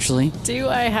once, actually. Do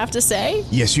I have to say?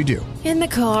 Yes, you do. In the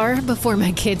car before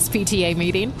my kids' PTA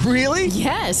meeting. Really?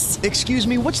 Yes. Excuse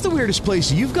me, what's the weirdest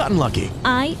place you've gotten lucky?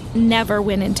 I never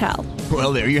win and tell.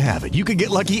 Well, there you have it. You can get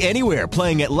lucky anywhere,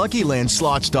 playing at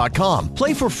LuckyLandSlots.com.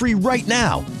 Play for free right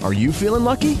now. Are you feeling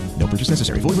lucky? No purchase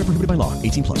necessary. Void where prohibited by law.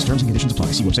 18+. Terms and conditions apply.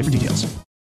 See website for details.